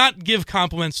 Does not give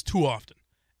compliments too often.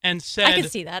 And said, I can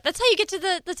see that. That's how you get to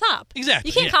the top. Exactly.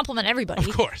 You can't compliment everybody.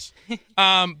 Of course.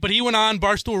 But he went on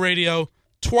Barstool Radio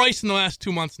twice in the last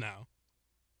 2 months now.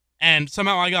 And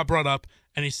somehow I got brought up,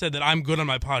 and he said that I'm good on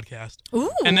my podcast.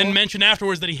 Ooh. And then mentioned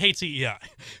afterwards that he hates EEI.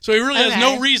 So he really has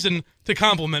no reason to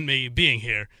compliment me being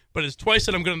here. But it's twice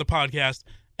that I'm good on the podcast.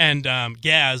 And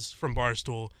Gaz from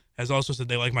Barstool has also said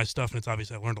they like my stuff, and it's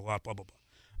obvious I learned a lot, blah, blah, blah.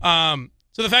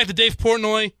 So the fact that Dave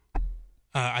Portnoy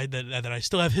that I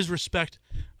still have his respect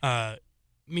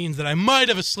means that I might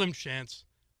have a slim chance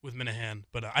with Minahan,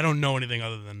 but I don't know anything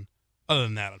other than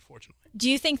that, unfortunately. Do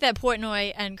you think that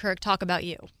Portnoy and Kirk talk about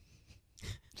you?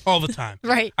 All the time.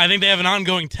 Right. I think they have an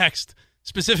ongoing text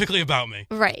specifically about me.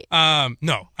 Right.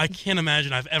 No, I can't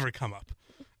imagine I've ever come up.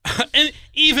 And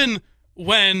even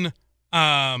when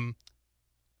I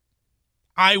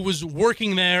was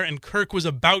working there and Kirk was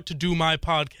about to do my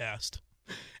podcast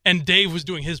and Dave was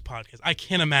doing his podcast, I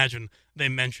can't imagine they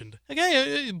mentioned,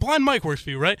 hey, Blind Mike works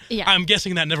for you, right? Yeah. I'm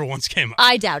guessing that never once came up.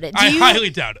 I doubt it. I highly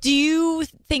doubt it. Do you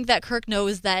think that Kirk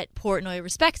knows that Portnoy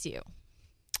respects you?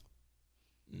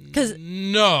 Because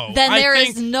no. Then there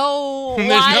is no.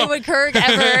 Why would Kirk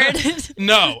ever?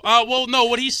 No. Well, no.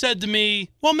 What he said to me.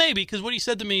 Well, maybe because what he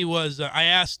said to me was, I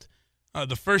asked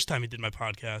the first time he did my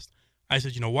podcast. I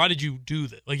said, why did you do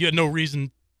that? Like you had no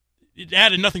reason. It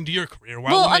added nothing to your career.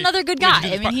 Why another good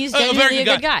guy. I mean, he's genuinely a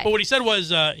good guy. But what he said was,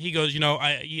 he goes,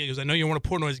 I know you're one of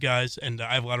Portnoy's guys, and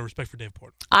I have a lot of respect for Dave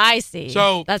Portnoy. I see.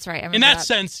 So that's right. In that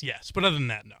sense, yes. But other than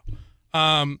that, no.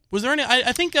 Was there any?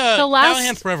 I think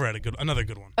Callahan Forever had another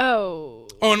good one. Oh,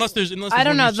 unless there's I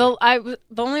don't know. The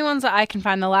only ones that I can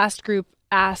find, the last group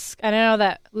ask, and I know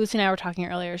that Lucy and I were talking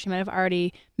earlier. She might have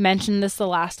already mentioned this the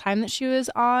last time that she was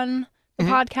on the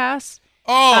podcast.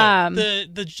 Oh,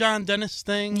 the John Dennis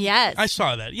thing. Yes, I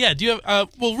saw that. Yeah. Do you have?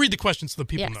 We'll read the questions so the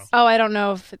people know. Oh, I don't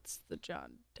know if it's the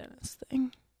John Dennis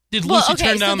thing. Did Lucy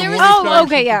turn down the morning show?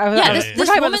 Okay, yeah. Yeah, this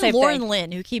woman, Lauren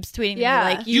Lynn, who keeps tweeting me,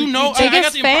 like, I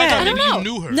got the fan. I don't know. You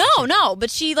knew her. No,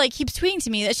 but she, like, keeps tweeting to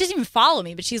me. She doesn't even follow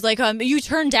me, but she's like, you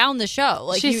turned down the show.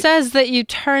 Like, she says that you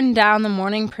turned down the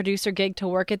morning producer gig to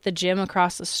work at the gym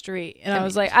across the street. And I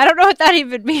was like, I don't know what that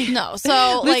even means. No,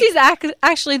 so, Lucy's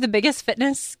actually the biggest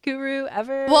fitness guru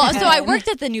ever. Well, so I worked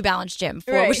at the New Balance gym,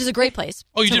 which is a great place.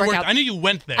 Oh, you did work? I knew you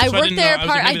went there. I worked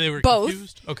there both.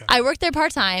 Confused. Okay. I worked there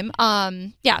part-time.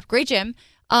 Yeah, great gym.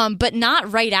 But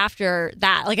not right after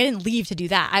that. Like, I didn't leave to do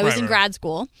that. I was in grad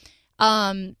school.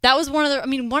 That was one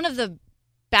of the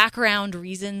background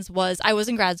reasons was I was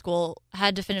in grad school,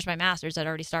 had to finish my master's. I'd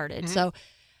already started. Mm-hmm. So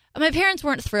my parents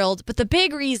weren't thrilled. But the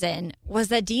big reason was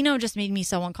that Dino just made me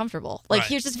so uncomfortable. Like,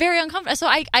 he was just very uncomfortable. So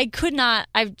I could not.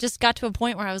 I just got to a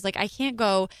point where I was like, I can't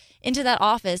go into that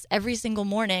office every single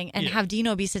morning and have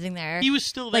Dino be sitting there. He was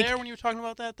still there when you were talking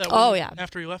about that?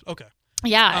 After he left? Okay.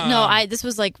 Yeah, no, this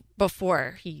was like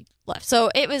before he left.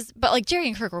 So it was, but like Jerry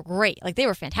and Kirk were great. Like they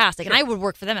were fantastic. Sure. And I would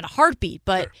work for them in a heartbeat.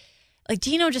 But like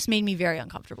Dino just made me very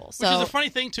uncomfortable. So, which is a funny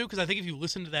thing too, because I think if you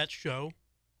listened to that show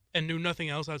and knew nothing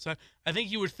else outside, I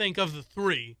think you would think of the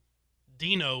three,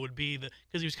 Dino would be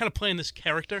because he was kind of playing this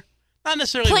character. Not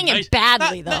necessarily playing it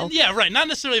badly, though. Yeah, right. Not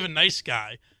necessarily of a nice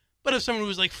guy, but of someone who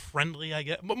was like friendly, I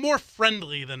guess. But more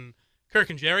friendly than Kirk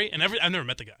and Jerry. And I've never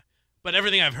met the guy. But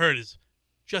everything I've heard is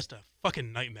just a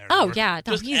fucking nightmare. Oh, yeah.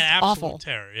 No, just he's an absolute awful.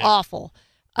 terror. Yeah. Awful.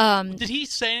 Did he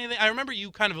say anything? I remember you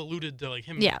kind of alluded to like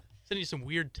him sending you some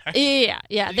weird text. Yeah.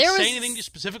 Did he say anything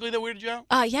specifically that weirded you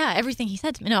out? Yeah, everything he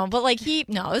said to me. No, but like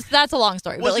that's a long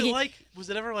story. Was but was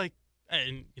it ever like,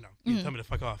 and you can tell me to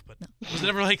fuck off, but was it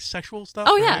ever like sexual stuff?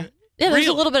 Oh, yeah. Yeah, there's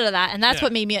a little bit of that. And that's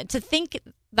what made me, to think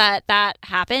that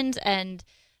happened and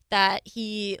that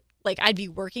he, like, I'd be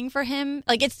working for him.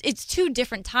 Like, it's two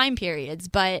different time periods,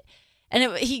 but...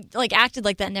 And he, like, acted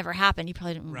like that never happened. You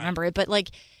probably didn't remember it, but, like,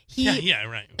 he... Yeah,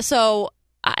 right. So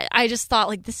I just thought,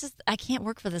 like, I can't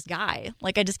work for this guy.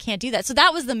 Like, I just can't do that. So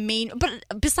that was the main... But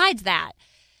besides that,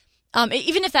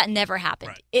 even if that never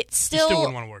happened, it still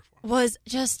wouldn't want to work for him. Was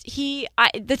just...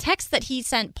 the text that he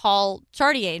sent Paul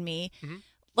Chartier and me,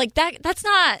 like, that's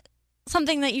not...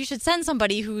 something that you should send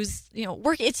somebody who's,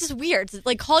 working. It's just weird to,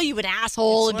 like, call you an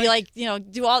asshole and be like,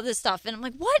 do all this stuff. And I'm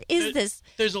like, what is this?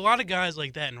 There's a lot of guys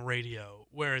like that in radio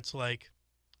where it's like,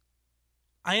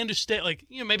 I understand, like,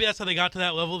 maybe that's how they got to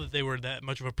that level, that they were that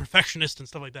much of a perfectionist and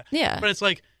stuff like that. Yeah. But it's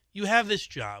like, you have this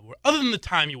job where, other than the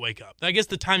time you wake up, I guess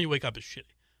the time you wake up is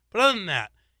shitty. But other than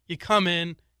that, you come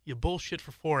in, you bullshit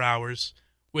for 4 hours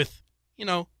with,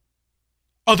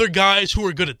 other guys who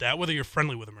are good at that, whether you're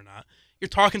friendly with them or not. You're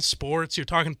talking sports, you're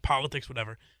talking politics,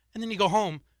 whatever. And then you go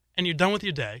home and you're done with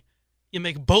your day. You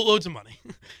make boatloads of money.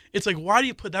 It's like, why do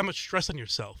you put that much stress on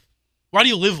yourself? Why do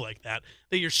you live like that?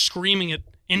 That you're screaming at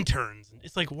interns?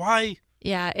 It's like, why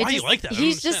Yeah, why do you like that?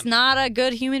 He's just not a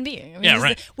good human being. I mean, yeah,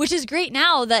 right. Which is great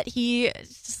now that he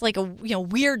is just like a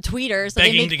weird tweeter. So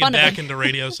begging they make to fun get of back him. into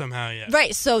radio somehow. Yeah,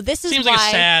 Right. So this is seems why, like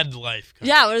a sad life.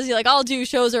 Yeah. What is he like? I'll do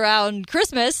shows around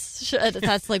Christmas.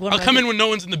 That's like one. I'll come in when no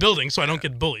one's in the building, so I don't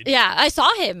get bullied. Yeah, I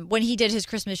saw him when he did his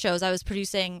Christmas shows. I was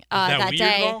producing that weird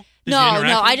day. At all? Did No,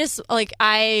 I him? just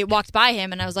I walked by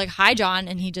him and I was like, "Hi, John,"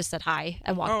 and he just said hi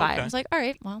and walked by. Okay. I was like, "All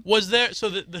right, well." Was there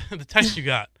the text you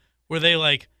got? Were they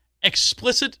like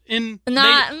explicit in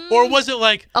or was it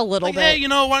like a little like, bit? Hey,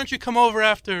 why don't you come over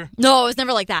after? No, it was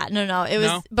never like that. No, it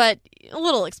was, but a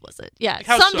little explicit. Yeah, Like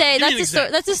how someday so? Give me an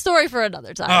example. that's a story for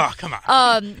another time. Oh, come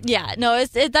on. Yeah, no,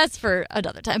 that's for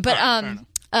another time. But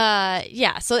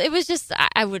yeah. So it was just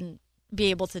I wouldn't be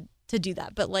able to do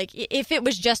that. But like if it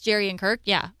was just Jerry and Kirk,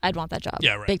 yeah, I'd want that job.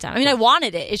 Yeah, right. Big time. I mean, I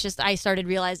wanted it. It's just I started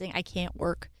realizing I can't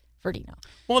work for Dino.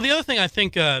 Well, the other thing I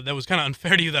think that was kind of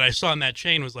unfair to you that I saw in that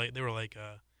chain was like they were like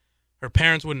her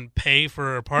parents wouldn't pay for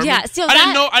her apartment. Yeah, so I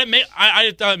didn't know.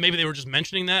 I thought maybe they were just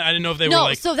mentioning that. I didn't know if they were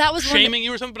like so that was shaming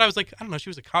you or something. But I was like, I don't know. She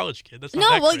was a college kid. That's not no.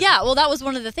 that Well, crazy. yeah. Well, that was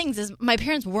one of the things is my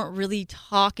parents weren't really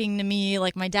talking to me.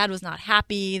 Like my dad was not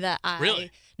happy that I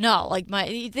Really. No, like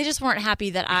they just weren't happy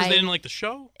that Because they didn't like the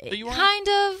show that you were on? kind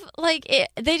of like it,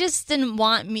 they just didn't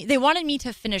want me. They wanted me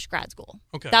to finish grad school.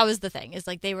 Okay. That was the thing. Is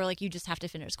like they were like, you just have to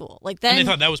finish school. Like then. And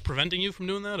they thought that was preventing you from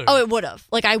doing that? Or? Oh, it would have.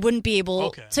 Like I wouldn't be able.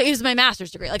 Okay. So it was my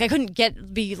master's degree. Like I couldn't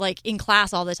be like in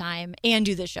class all the time and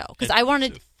do this show because I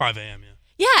wanted. 5 a.m.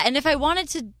 Yeah. Yeah, and if I wanted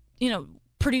to,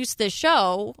 produce this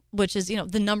show, which is the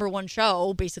 #1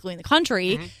 show basically in the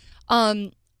country,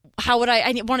 how would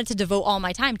I wanted to devote all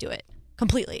my time to it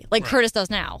completely, like Right. Curtis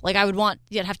does now. Like I would want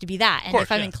it'd have to be that, and Of course,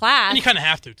 if I'm yeah. in class, And you kind of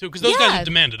have to, too, because those guys have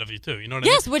demanded of you, too. You know what I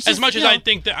Yes, mean? which as is, much as I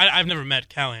think that I've never met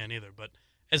Callahan either, but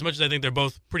as much as I think they're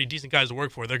both pretty decent guys to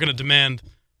work for, they're going to demand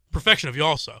perfection of you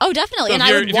also. oh, definitely, So and if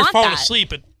I you're, would if you're want falling that.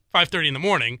 asleep at 5:30 in the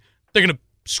morning, they're going to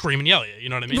scream and yell at you. You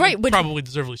know what I mean? Right, And which- probably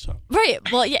deservedly so. Right.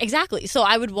 Well, yeah, exactly. So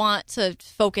I would want to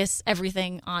focus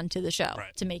everything onto the show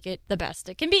Right. to make it the best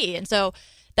it can be. And so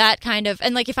that kind of,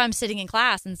 and like if I'm sitting in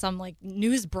class and some like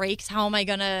news breaks, how am I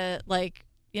going to like,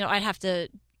 I'd have to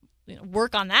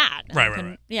work on that. And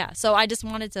Right. Yeah. So I just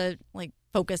wanted to like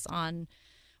focus on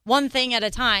one thing at a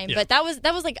time. Yeah. But that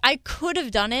was like, I could have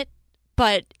done it.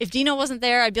 But if Dino wasn't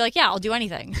there, I'd be like, yeah, I'll do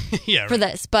anything Yeah, for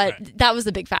right. this. But Right. that was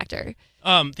the big factor.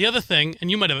 The other thing, and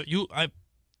you might have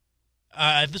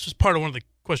this was part of one of the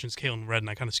questions Kaylin read, and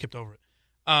I kind of skipped over it.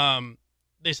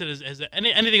 They said, "Is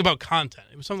anything about content?"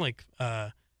 It was something like,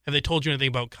 "Have they told you anything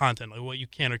about content, like what you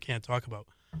can or can't talk about?"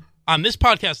 On this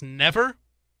podcast, never.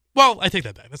 Well, I take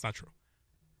that back. That's not true.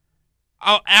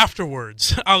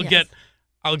 Afterwards, I'll Yes.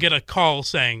 get a call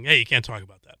saying, "Hey, you can't talk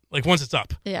about that." Like once it's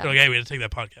up, Yeah. they're like, "Hey, we had to take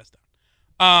that podcast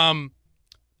down."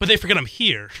 But they forget I'm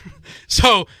here,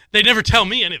 so they never tell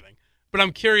me anything. But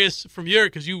I'm curious from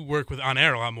because you work with On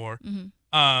Air a lot more.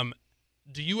 Mm-hmm.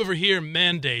 Do you ever hear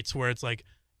mandates where it's like,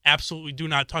 absolutely do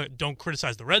not talk, don't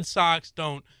criticize the Red Sox,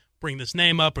 don't bring this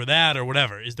name up or that or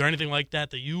whatever? Is there anything like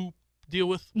that you deal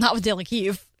with? Not with Dylan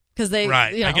Keefe. Because they,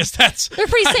 Right. I guess that's they're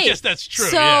pretty safe. I guess that's true.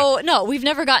 So no, we've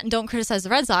never gotten don't criticize the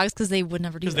Red Sox because they would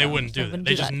never do that. Because they wouldn't do that.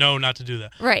 They just know not to do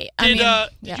that. Right. Did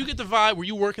you get the vibe? Were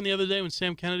you working the other day when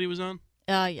Sam Kennedy was on?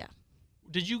 Yeah.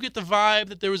 Did you get the vibe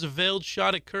that there was a veiled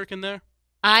shot at Kirk in there?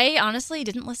 I honestly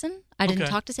didn't listen. I didn't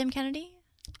Okay. talk to Sam Kennedy.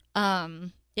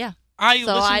 Yeah. I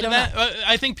So listened I to don't that.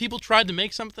 I think people tried to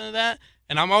make something of that,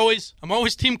 and I'm always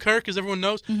Team Kirk, as everyone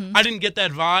knows. Mhm. I didn't get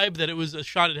that vibe that it was a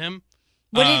shot at him.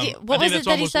 What I was think it that's that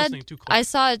he almost said? listening too close. I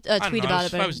saw a I don't tweet know, about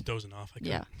it. I But was dozing off.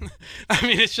 Yeah. I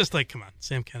mean, it's just like, come on,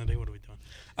 Sam Kennedy, what are we doing?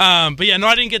 But yeah, no,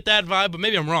 I didn't get that vibe. But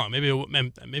maybe I'm wrong.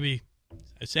 Maybe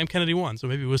Sam Kennedy won, so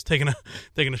maybe it was taking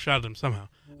a shot at him somehow.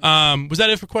 Was that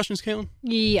it for questions, Caitlin?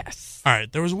 Yes. All right.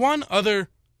 There was one other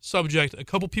subject a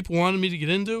couple people wanted me to get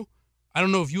into. I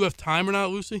don't know if you have time or not,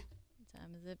 Lucy. what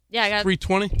time is it? Yeah, I got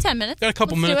 3:20. 10 minutes. Got a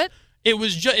couple Let's minutes. Do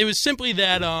it. It was simply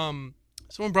that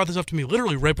someone brought this up to me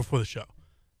literally right before the show,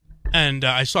 and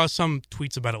I saw some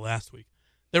tweets about it last week.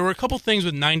 There were a couple things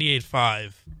with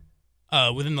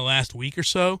 98.5 within the last week or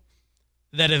so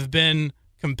that have been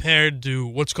compared to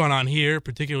what's gone on here,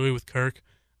 particularly with Kirk,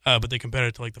 but they compared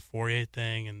it to like the Fourier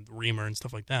thing and Reamer and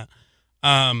stuff like that.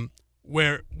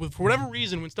 Where for whatever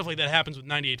reason, when stuff like that happens with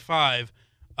 98.5,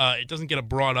 it doesn't get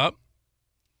brought up.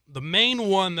 The main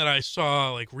one that I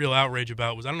saw like real outrage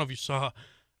about was, I don't know if you saw,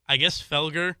 I guess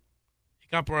Felger.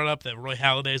 It got brought up that Roy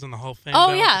Halladay's on the Hall of Fame. Oh,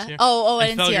 ballot yeah. this year. Oh, I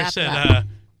And didn't see it Felger after said, that.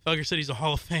 Felger said he's a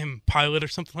Hall of Fame pilot or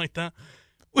something like that.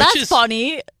 Which That's is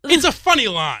funny. It's a funny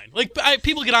line. Like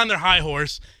people get on their high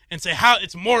horse and say how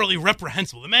it's morally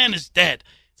reprehensible. The man is dead.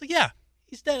 It's like, yeah,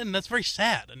 he's dead, and that's very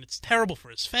sad, and it's terrible for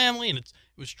his family, and it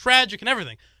was tragic and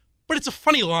everything. But it's a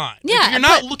funny line. Yeah, you're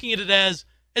not looking at it as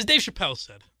Dave Chappelle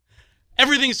said,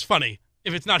 everything's funny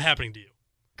if it's not happening to you.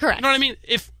 Correct. You know what I mean?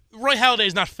 If Roy Halladay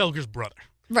is not Felger's brother.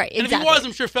 Right, and exactly. if he was,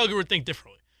 I'm sure Felger would think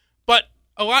differently. But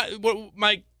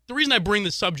the reason I bring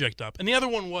this subject up, and the other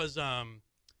one was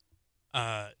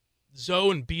Zoe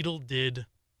and Beetle did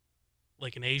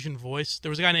like an Asian voice. There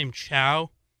was a guy named Chow.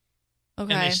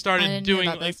 Okay. And they started doing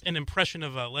like an impression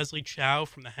of Leslie Chow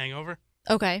from The Hangover.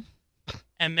 Okay.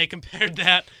 And they compared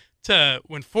that to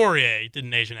when Fourier did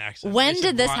an Asian accent. When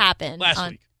did this happen? Last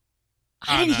week.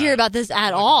 I didn't hear about this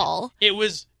at all. It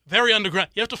was very underground.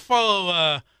 You have to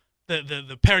follow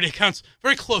the parody accounts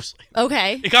very closely.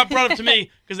 Okay. It got brought up to me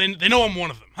because they know I'm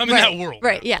one of them. I'm in that world.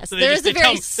 Right, yes. So there is a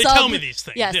very they tell me these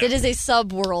things. Yes, it is a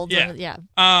sub-world. Yeah.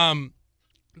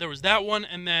 There was that one,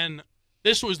 and then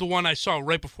this was the one I saw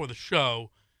right before the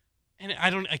show, and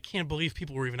I can't believe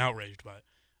people were even outraged by it.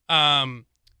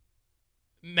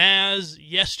 Maz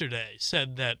yesterday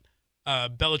said that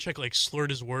Belichick like slurred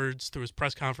his words through his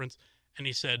press conference, and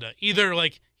he said either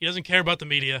like he doesn't care about the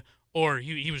media or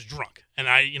he was drunk, and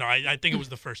I think it was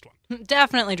the first one.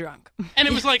 Definitely drunk. And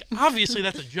it was like obviously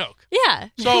that's a joke. Yeah,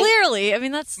 so, clearly. I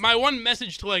mean that's my one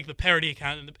message to like the parody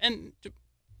account and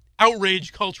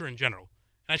outrage culture in general.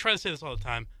 And I try to say this all the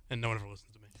time, and no one ever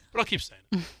listens to me, but I'll keep saying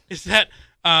it. Is that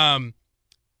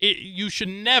you should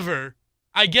never.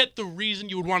 I get the reason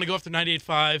you would want to go after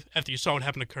 98.5 after you saw what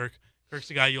happened to Kirk. Kirk's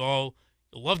the guy you all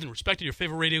loved and respected, your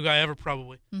favorite radio guy ever,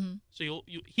 probably. Mm-hmm. So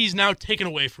he's now taken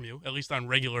away from you, at least on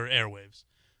regular airwaves.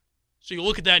 So you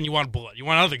look at that and you want blood. You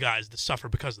want other guys to suffer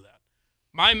because of that.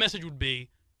 My message would be,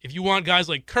 if you want guys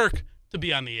like Kirk to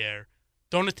be on the air,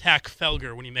 don't attack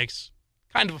Felger when he makes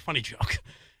kind of a funny joke.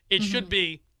 It should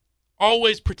be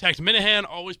always protect Minahan,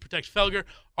 always protect Felger,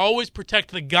 always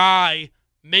protect the guy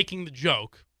making the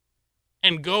joke,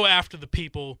 and go after the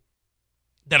people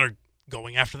that are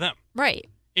going after them. Right.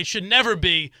 It should never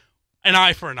be an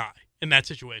eye for an eye in that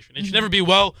situation. It should never be,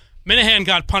 well, Minahan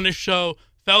got punished, so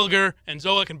Felger and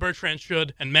Zolik and Bertrand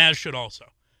should, and Maz should also.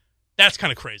 That's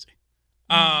kind of crazy.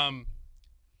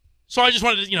 So I just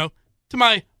wanted to, to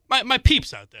my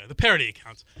peeps out there, the parody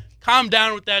accounts, calm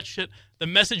down with that shit. The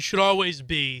message should always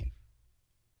be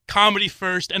comedy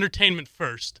first, entertainment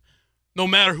first, no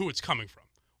matter who it's coming from.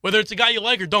 Whether it's a guy you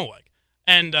like or don't like.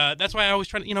 And that's why I always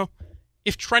try to,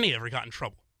 if Trenny ever got in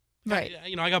trouble. Right.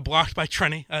 I got blocked by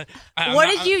Trenny. What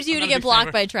did you do to get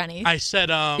blocked by Trenny? I said...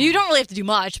 you don't really have to do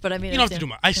much, but I mean... You don't have to do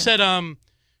much. I said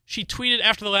she tweeted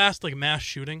after the last mass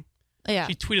shooting. Yeah.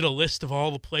 She tweeted a list of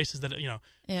all the places that,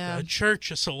 a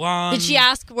church, a salon. Did she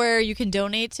ask where you can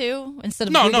donate to instead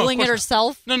of Googling it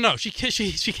herself? No. She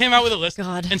came out with a list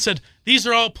and said, these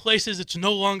are all places it's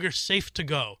no longer safe to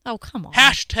go. Oh, come on.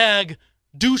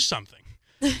 # do something.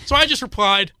 So I just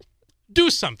replied,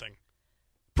 do something.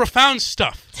 Profound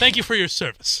stuff. Thank you for your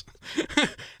service.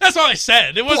 That's all I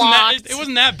said. It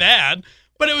wasn't that bad,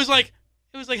 but it was like,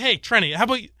 hey, Trenny, how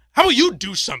about you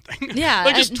do something?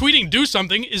 Yeah. Just tweeting do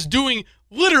something is doing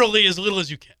literally as little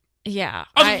as you can. Yeah.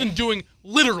 Other than doing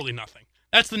literally nothing.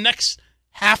 That's the next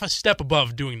half a step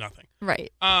above doing nothing.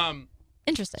 Right.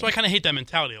 Interesting. So I kind of hate that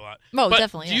mentality a lot. Oh, but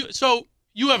definitely. So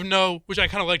you have which I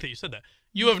kind of like that you said that.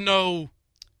 You have no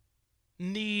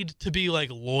need to be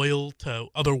loyal to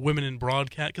other women in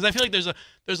broadcast, because I feel like there's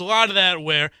a lot of that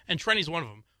where, and Trenny's one of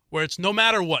them, where it's no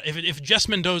matter what, if Jess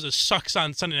Mendoza sucks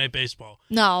on Sunday Night Baseball,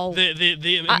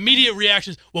 the immediate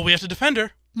reaction is, well, we have to defend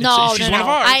her. She's one of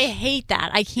ours. I hate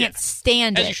that. I can't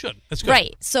stand it. As you should. That's good.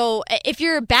 Right. So if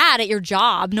you're bad at your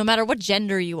job, no matter what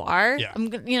gender you are,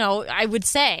 I would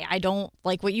say I don't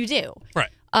like what you do. Right.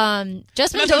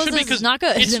 Jess Mendoza is not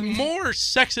good. It's more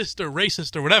sexist or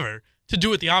racist or whatever to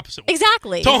do it the opposite way.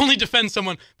 Exactly. To only defend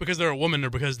someone because they're a woman or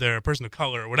because they're a person of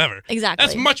color or whatever. Exactly.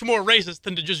 That's much more racist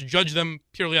than to just judge them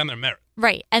purely on their merit.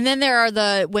 Right. And then there are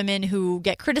the women who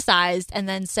get criticized and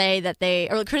then say that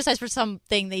or criticized for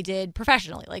something they did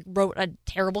professionally, like wrote a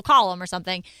terrible column or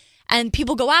something. And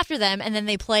people go after them, and then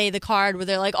they play the card where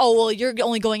they're like, oh, well, you're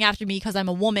only going after me because I'm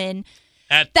a woman.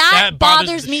 That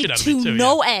bothers me to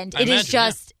no end. It is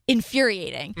just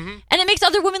infuriating. Mm-hmm. And it makes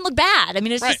other women look bad. I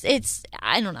mean, it's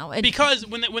I don't know. Because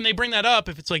when they bring that up,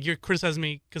 if it's like you're criticizing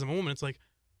me because I'm a woman, it's like,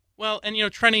 well, and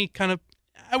Trenny kind of,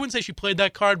 I wouldn't say she played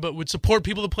that card, but would support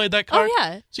people that played that card. Oh,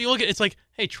 yeah. So you look at it's like,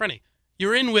 hey, Trenny,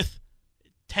 you're in with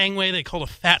Tangway, they called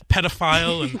a fat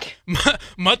pedophile, and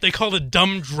Mutt, they called a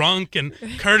dumb drunk, and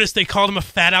Curtis, they called him a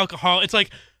fat alcoholic. It's like,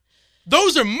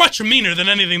 those are much meaner than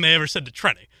anything they ever said to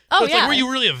Trenny. So it's like, were you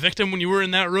really a victim when you were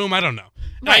in that room? I don't know.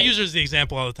 Right. I use her as the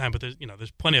example all the time, but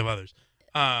there's plenty of others.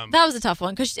 That was a tough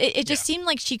one because it just seemed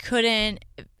like she couldn't.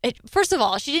 First of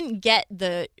all, she didn't get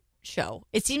the show.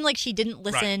 It seemed like she didn't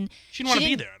listen. Right. She didn't want to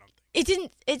be there. I don't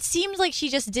think. It seemed like she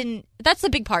just didn't. That's the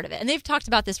big part of it, and they've talked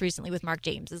about this recently with Mark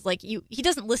James. Is like he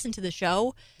doesn't listen to the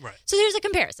show. Right. So there's a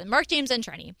comparison: Mark James and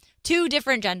Trenny, two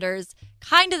different genders,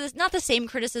 kind of not the same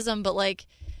criticism, but like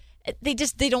they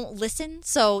don't listen,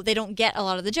 so they don't get a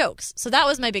lot of the jokes. So that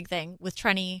was my big thing with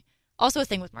Trenny. Also a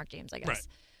thing with Mark James, I guess.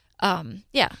 Right.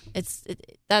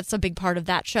 That's a big part of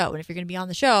that show, and if you're going to be on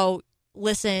the show,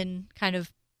 listen, kind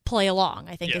of play along.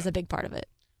 I think is a big part of it.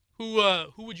 Who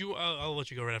would you? I'll let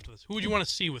you go right after this. Who would you want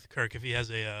to see with Kirk if he has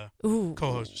a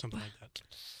co-host or something like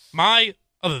that?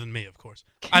 Other than me, of course.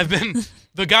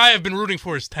 The guy I've been rooting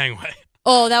for is Tangway.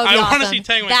 Oh, that would be awesome. I want to see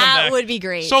Tangway come back. That would be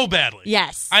great. So badly.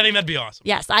 Yes. I think that'd be awesome.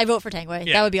 Yes, I vote for Tangway.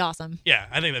 Yeah. That would be awesome. Yeah,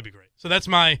 I think that'd be great. So that's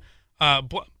my,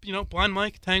 Blind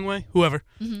Mike, Tangway, whoever.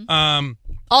 Mm-hmm.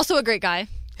 Also a great guy.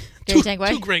 Gary Tangway.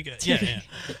 Two great guys. Yeah.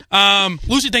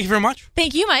 Lucy, thank you very much.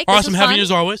 Thank you, Mike. Awesome having you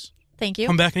as always. Thank you.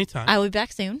 Come back anytime. I will be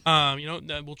back soon.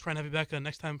 We'll try and have you back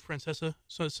next time Francesa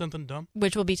says something dumb.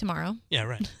 Which will be tomorrow. Yeah,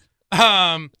 right.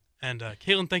 And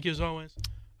Caitlin, thank you as always.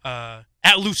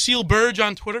 At Lucille Burge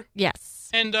on Twitter. Yes.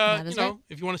 And, right.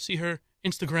 If you want to see her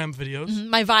Instagram videos. Mm-hmm.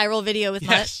 My viral video with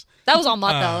Mutt. That was all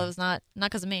Mutt, though. It was not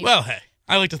because of me. Well, hey,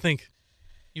 I like to think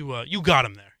you got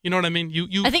him there. You know what I mean?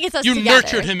 You I think it's us you together.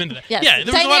 Nurtured him into that. Yes. Yeah,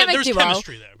 there was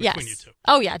chemistry there between you two.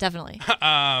 Oh, yeah, definitely.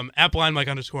 At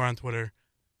BlindMike_ on Twitter.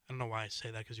 I don't know why I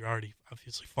say that because you're already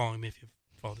obviously following me if you've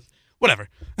followed it. Whatever.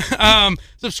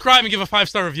 Subscribe and give a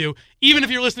 5-star review. Even if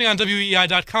you're listening on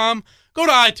WEEI.com, go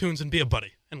to iTunes and be a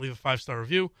buddy and leave a 5-star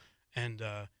review. And,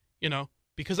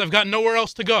 because I've got nowhere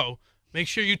else to go, make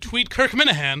sure you tweet Kirk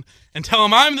Minahan and tell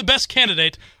him I'm the best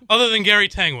candidate other than Gary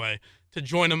Tangway to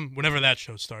join him whenever that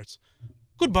show starts.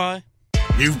 Goodbye.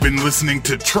 You've been listening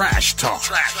to Trash Talk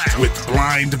with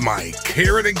Blind Mike.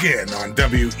 Hear it again on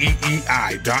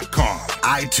WEEI.com,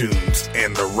 iTunes,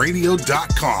 and the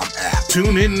radio.com app.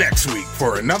 Tune in next week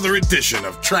for another edition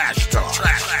of Trash Talk,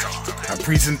 a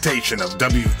presentation of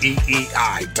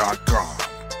WEEI.com.